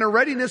and a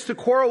readiness to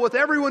quarrel with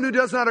everyone who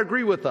does not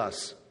agree with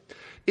us.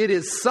 It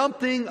is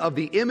something of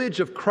the image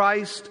of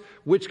Christ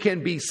which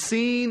can be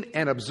seen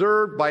and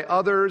observed by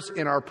others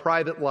in our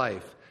private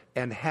life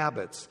and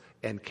habits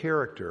and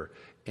character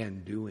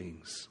and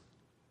doings.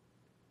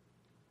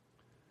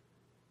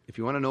 If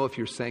you want to know if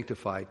you're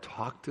sanctified,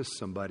 talk to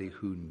somebody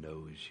who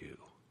knows you,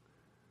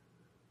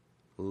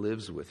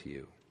 lives with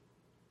you,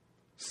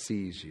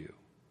 sees you.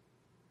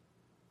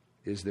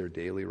 Is there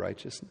daily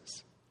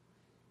righteousness?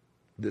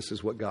 This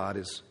is what God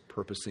is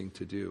purposing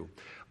to do.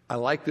 I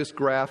like this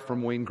graph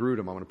from Wayne Grudem.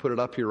 I'm going to put it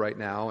up here right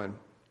now, and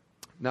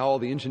now all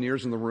the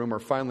engineers in the room are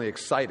finally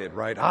excited,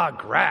 right?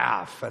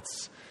 Graph.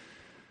 That's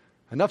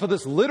enough of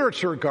this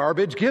literature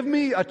garbage. Give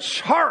me a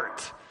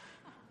chart.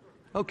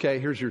 Okay,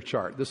 here's your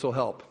chart. This will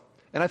help.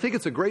 And I think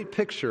it's a great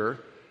picture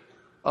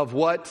of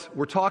what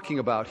we're talking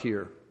about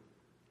here.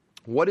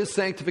 What is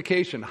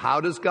sanctification?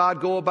 How does God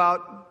go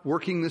about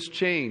working this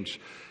change?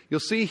 You'll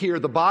see here,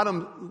 the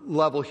bottom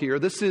level here,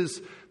 this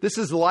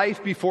is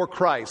life before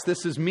Christ.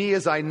 This is me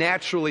as I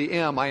naturally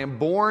am. I am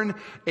born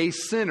a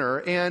sinner.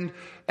 And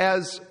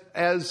as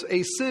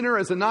a sinner,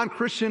 as a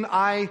non-Christian,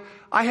 I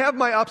have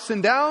my ups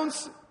and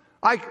downs.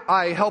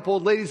 I help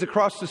old ladies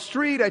across the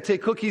street. I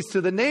take cookies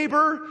to the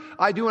neighbor.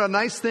 I do a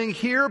nice thing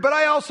here, but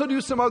I also do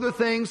some other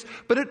things.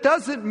 But it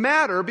doesn't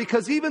matter,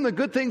 because even the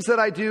good things that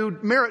I do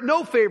merit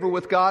no favor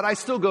with God. I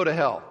still go to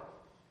hell.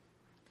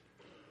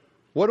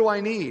 What do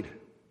I need?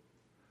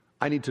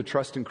 I need to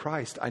trust in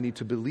Christ. I need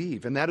to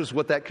believe. And that is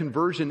what that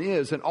conversion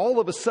is. And all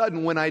of a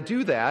sudden, when I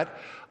do that,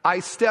 I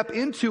step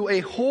into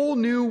a whole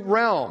new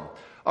realm.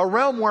 A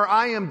realm where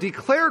I am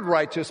declared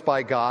righteous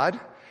by God.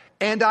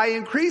 And I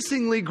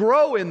increasingly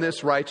grow in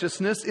this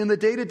righteousness in the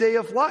day-to-day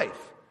of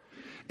life.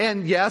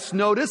 And yes,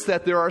 notice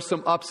that there are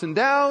some ups and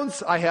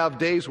downs. I have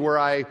days where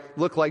I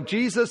look like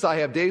Jesus. I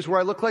have days where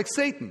I look like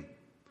Satan.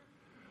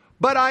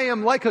 But I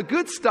am like a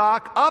good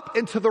stock up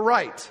and to the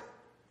right.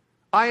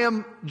 I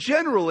am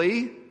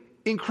generally,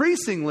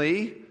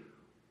 increasingly,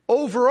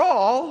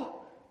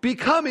 overall,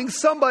 becoming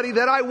somebody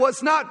that I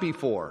was not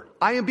before.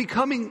 I am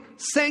becoming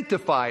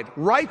sanctified,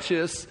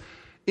 righteous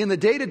in the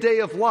day-to-day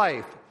of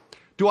life.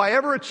 Do I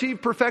ever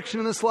achieve perfection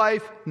in this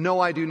life?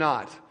 No, I do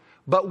not.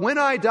 But when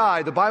I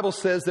die, the Bible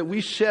says that we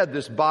shed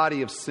this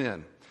body of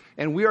sin.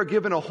 And we are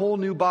given a whole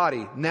new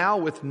body, now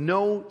with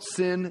no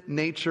sin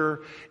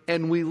nature,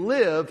 and we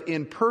live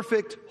in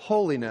perfect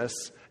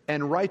holiness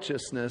and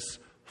righteousness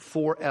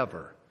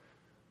forever.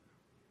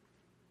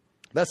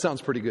 That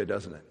sounds pretty good,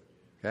 doesn't it?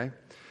 Okay.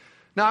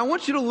 Now, I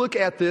want you to look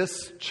at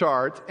this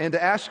chart and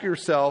to ask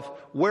yourself,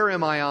 where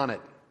am I on it?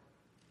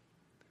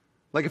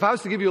 Like if I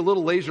was to give you a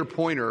little laser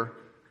pointer,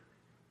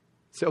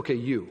 say, okay,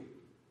 you.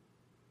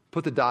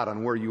 Put the dot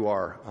on where you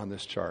are on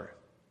this chart.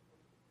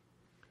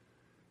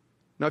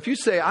 Now, if you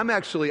say, I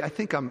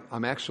think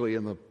I'm actually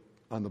in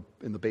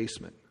the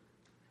basement.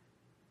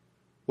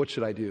 What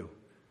should I do?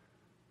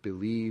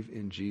 Believe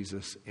in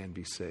Jesus and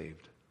be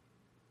saved.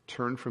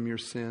 Turn from your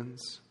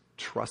sins,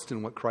 trust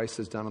in what Christ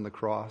has done on the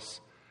cross,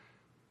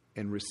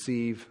 and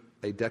receive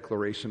a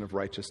declaration of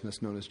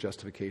righteousness known as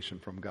justification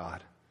from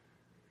God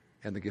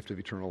and the gift of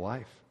eternal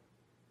life.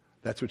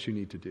 That's what you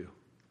need to do.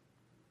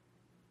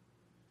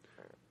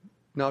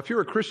 Now, if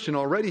you're a Christian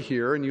already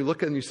here and you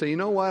look and you say, you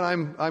know what,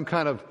 I'm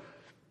kind of,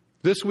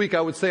 this week I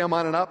would say I'm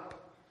on an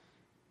up.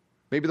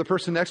 Maybe the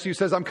person next to you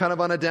says I'm kind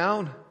of on a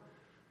down.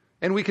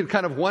 And we could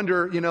kind of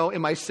wonder,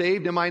 am I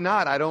saved? Am I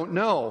not? I don't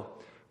know.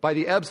 By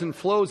the ebbs and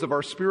flows of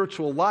our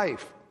spiritual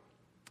life.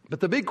 But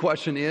the big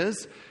question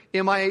is,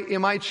 am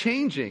I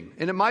changing?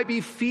 And it might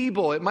be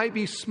feeble, it might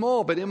be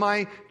small, but am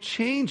I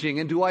changing?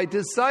 And do I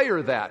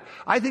desire that?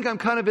 I think I'm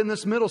kind of in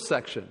this middle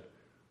section.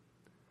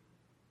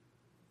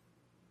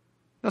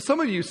 Now,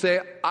 some of you say,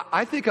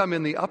 I think I'm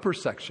in the upper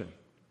section.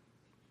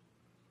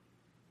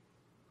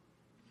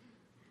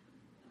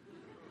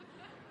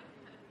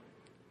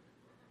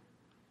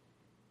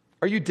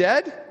 Are you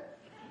dead?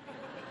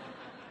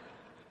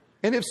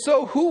 And if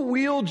so, who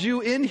wheeled you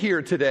in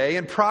here today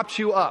and propped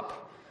you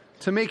up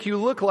to make you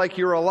look like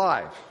you're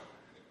alive?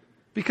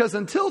 Because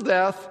until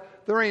death,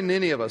 there ain't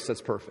any of us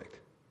that's perfect.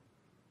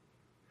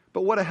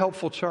 But what a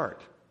helpful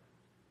chart.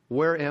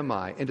 Where am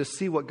I? And to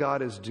see what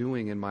God is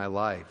doing in my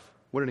life.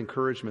 What an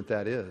encouragement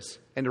that is.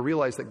 And to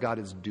realize that God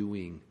is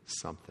doing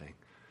something.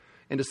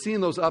 And to see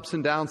in those ups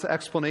and downs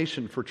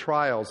explanation for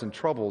trials and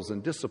troubles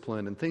and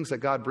discipline and things that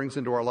God brings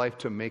into our life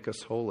to make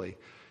us holy.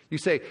 You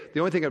say, the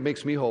only thing that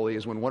makes me holy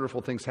is when wonderful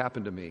things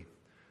happen to me.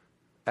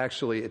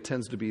 Actually, it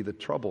tends to be the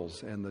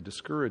troubles and the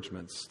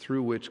discouragements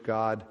through which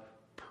God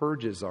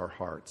purges our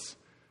hearts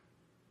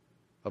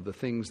of the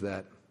things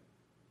that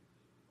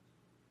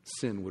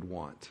sin would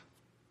want.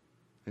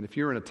 And if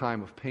you're in a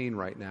time of pain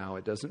right now,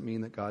 it doesn't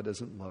mean that God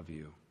doesn't love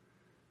you.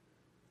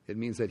 It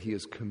means that He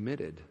is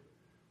committed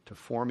to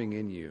forming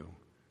in you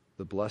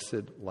the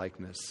blessed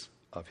likeness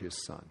of His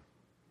Son.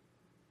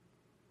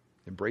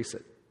 Embrace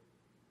it.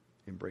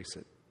 Embrace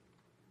it.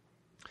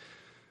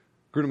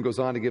 Grudem goes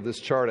on to give this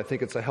chart. I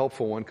think it's a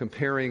helpful one,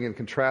 comparing and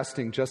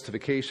contrasting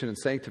justification and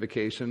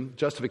sanctification.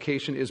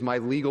 Justification is my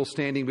legal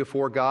standing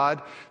before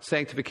God.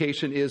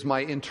 Sanctification is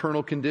my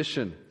internal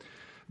condition.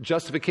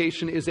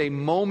 Justification is a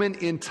moment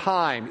in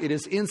time. It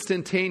is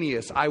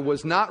instantaneous. I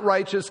was not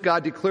righteous.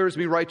 God declares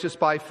me righteous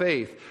by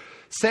faith.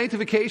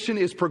 Sanctification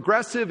is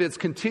progressive. It's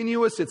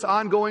continuous. It's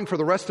ongoing for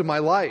the rest of my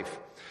life.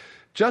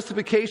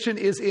 Justification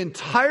is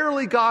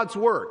entirely God's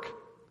work.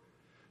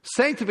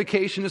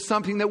 Sanctification is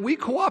something that we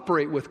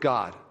cooperate with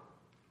God.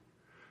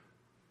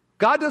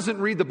 God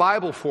doesn't read the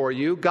Bible for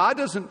you. God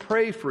doesn't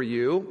pray for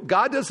you.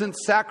 God doesn't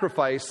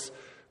sacrifice.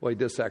 Well, He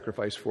does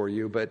sacrifice for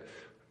you, but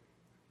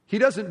He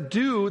doesn't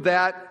do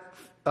that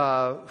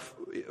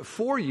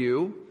for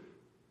you.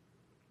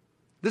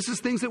 This is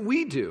things that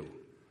we do.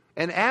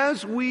 And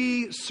as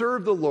we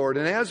serve the Lord,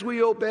 and as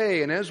we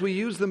obey, and as we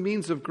use the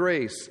means of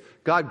grace,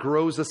 God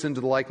grows us into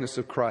the likeness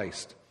of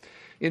Christ.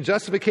 In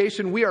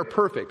justification, we are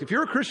perfect. If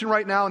you're a Christian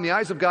right now, in the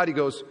eyes of God, He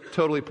goes,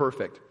 totally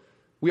perfect.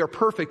 We are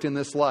perfect in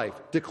this life,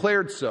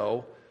 declared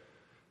so.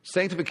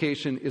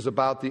 Sanctification is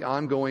about the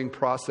ongoing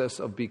process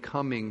of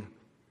becoming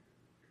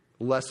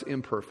less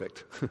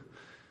imperfect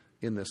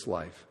in this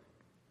life.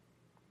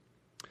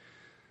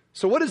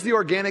 So what is the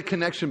organic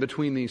connection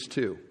between these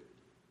two?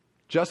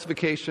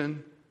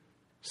 Justification,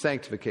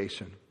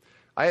 sanctification.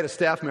 I had a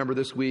staff member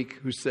this week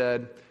who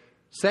said,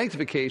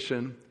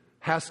 sanctification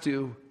has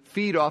to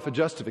feed off of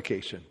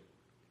justification.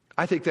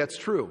 I think that's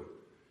true.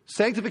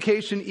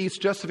 Sanctification eats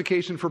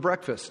justification for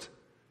breakfast.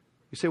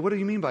 You say, what do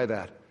you mean by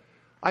that?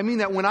 I mean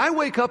that when I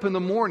wake up in the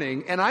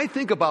morning and I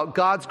think about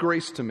God's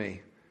grace to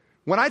me,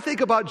 when I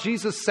think about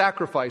Jesus'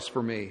 sacrifice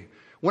for me,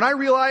 when I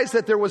realize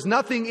that there was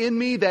nothing in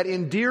me that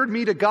endeared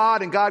me to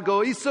God and God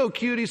goes, He's so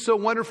cute, He's so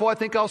wonderful, I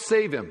think I'll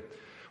save Him.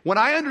 When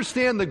I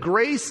understand the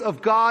grace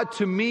of God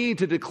to me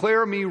to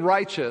declare me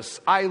righteous,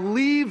 I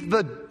leave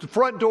the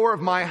front door of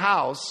my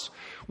house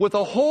with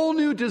a whole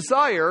new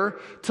desire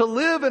to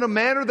live in a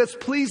manner that's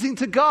pleasing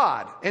to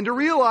God and to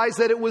realize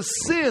that it was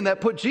sin that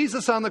put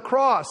Jesus on the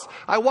cross.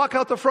 I walk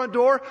out the front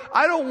door,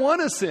 I don't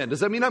want to sin. Does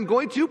that mean I'm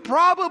going to?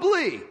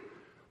 Probably.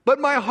 But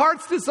my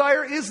heart's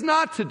desire is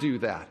not to do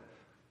that.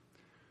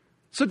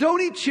 So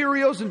don't eat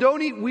Cheerios and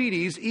don't eat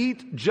Wheaties.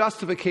 Eat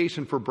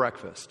justification for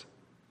breakfast.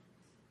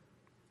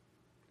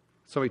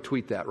 Somebody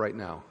tweet that right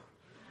now.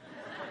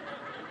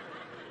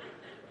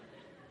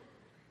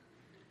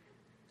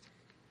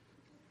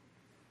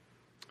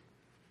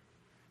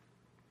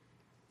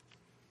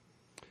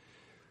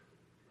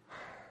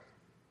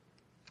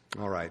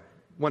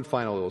 One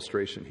final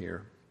illustration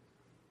here.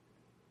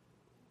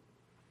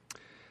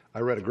 I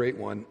read a great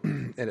one,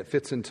 and it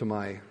fits into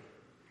my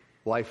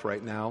life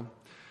right now.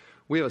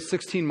 We have a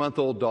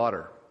 16-month-old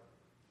daughter,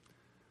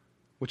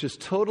 which is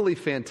totally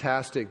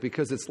fantastic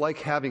because it's like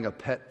having a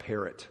pet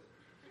parrot.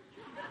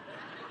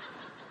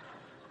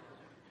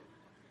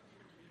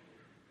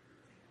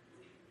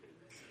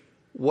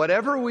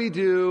 Whatever we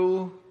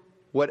do,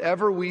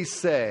 whatever we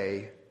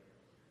say,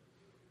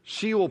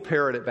 she will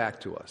parrot it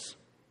back to us,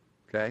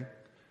 okay?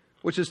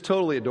 Which is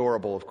totally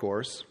adorable, of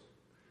course.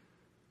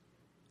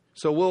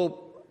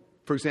 So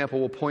for example,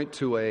 we'll point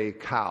to a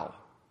cow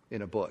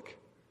in a book.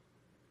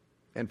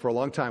 And for a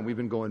long time, we've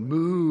been going,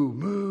 moo,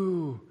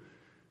 moo.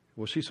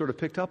 Well, she sort of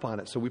picked up on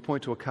it. So we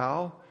point to a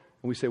cow,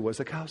 and we say, what does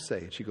a cow say?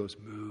 And she goes,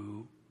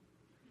 moo.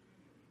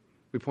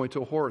 We point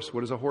to a horse.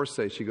 What does a horse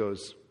say? She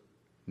goes,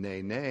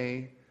 neigh,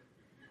 neigh.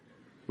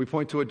 We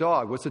point to a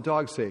dog. What's a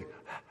dog say?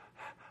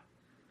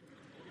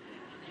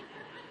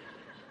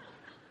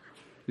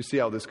 You see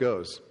how this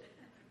goes.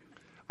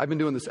 I've been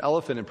doing this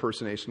elephant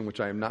impersonation, which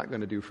I am not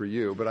going to do for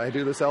you, but I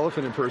do this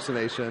elephant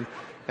impersonation,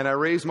 and I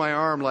raise my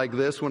arm like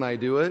this when I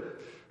do it.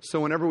 So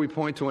whenever we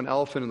point to an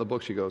elephant in the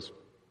book, she goes.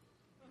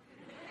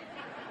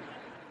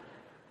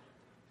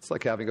 It's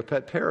like having a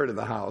pet parrot in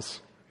the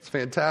house. It's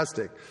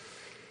fantastic.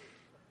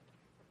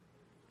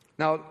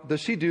 Now, does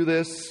she do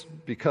this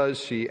because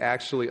she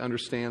actually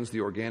understands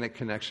the organic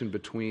connection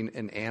between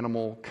an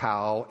animal,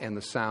 cow, and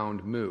the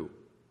sound moo?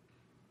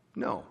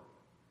 No,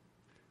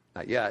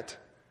 not yet.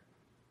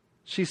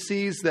 She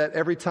sees that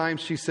every time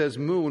she says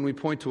moo, when we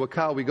point to a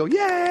cow, we go,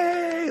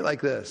 yay,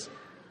 like this.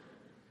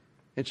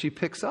 And she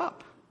picks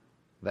up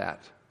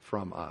that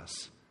from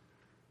us.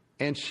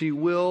 And she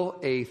will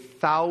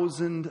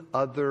 1,000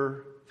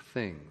 other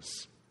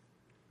things,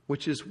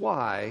 which is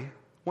why,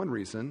 one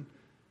reason,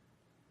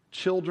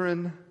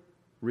 children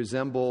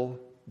resemble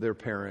their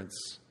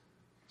parents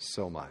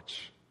so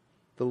much.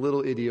 The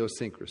little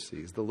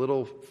idiosyncrasies, the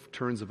little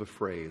turns of a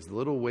phrase, the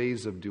little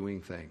ways of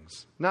doing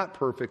things. Not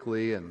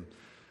perfectly and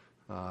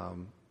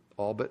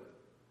all, but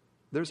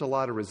there's a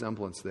lot of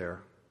resemblance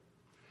there.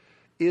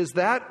 Is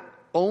that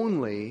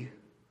only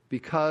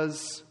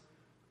because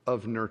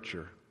of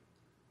nurture?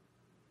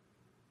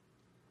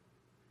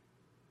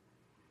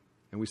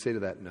 And we say to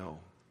that, no.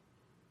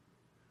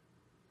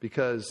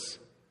 Because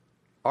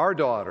our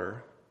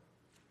daughter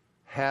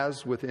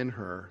has within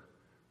her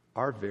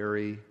our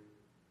very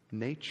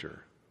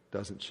nature,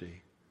 doesn't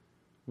she?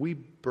 We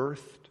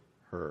birthed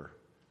her.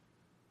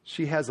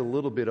 She has a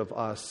little bit of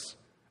us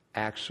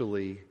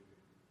actually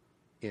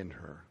in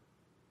her.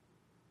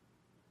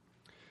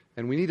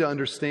 And we need to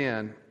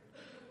understand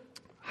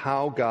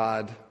how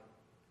God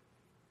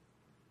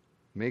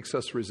makes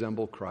us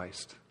resemble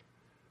Christ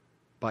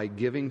by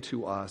giving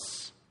to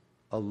us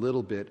a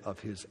little bit of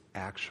his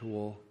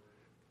actual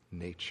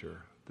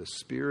nature, the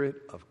Spirit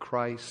of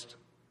Christ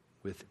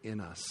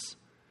within us.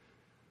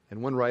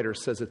 And one writer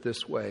says it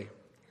this way: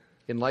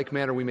 in like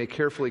manner, we may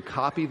carefully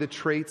copy the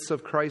traits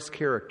of Christ's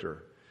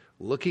character,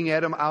 looking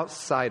at him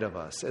outside of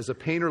us, as a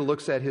painter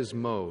looks at his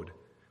mode.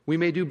 We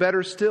may do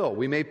better still.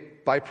 We may,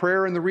 by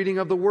prayer and the reading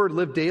of the Word,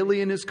 live daily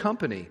in his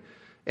company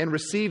and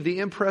receive the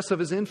impress of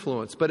his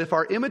influence. But if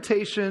our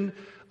imitation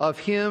of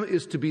him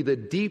is to be the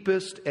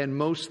deepest and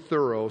most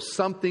thorough,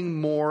 something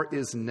more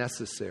is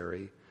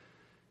necessary.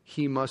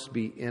 He must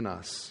be in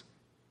us,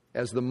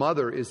 as the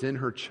mother is in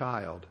her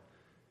child,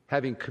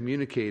 having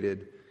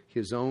communicated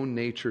his own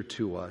nature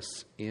to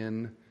us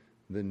in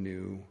the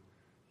new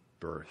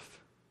birth.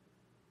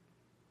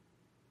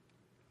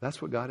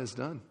 That's what God has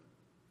done.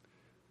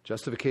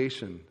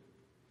 Justification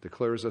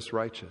declares us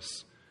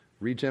righteous.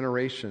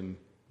 Regeneration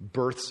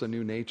births a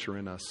new nature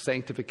in us.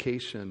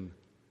 Sanctification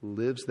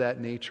lives that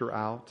nature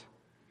out,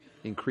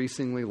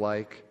 increasingly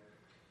like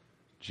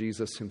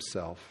Jesus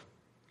himself,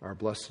 our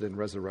blessed and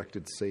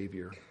resurrected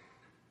Savior.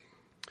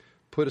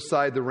 Put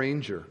aside the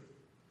ranger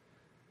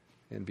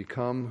and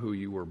become who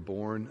you were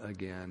born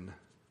again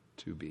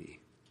to be.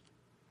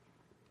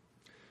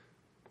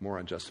 More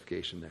on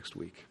justification next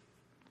week.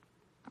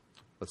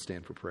 Let's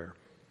stand for prayer.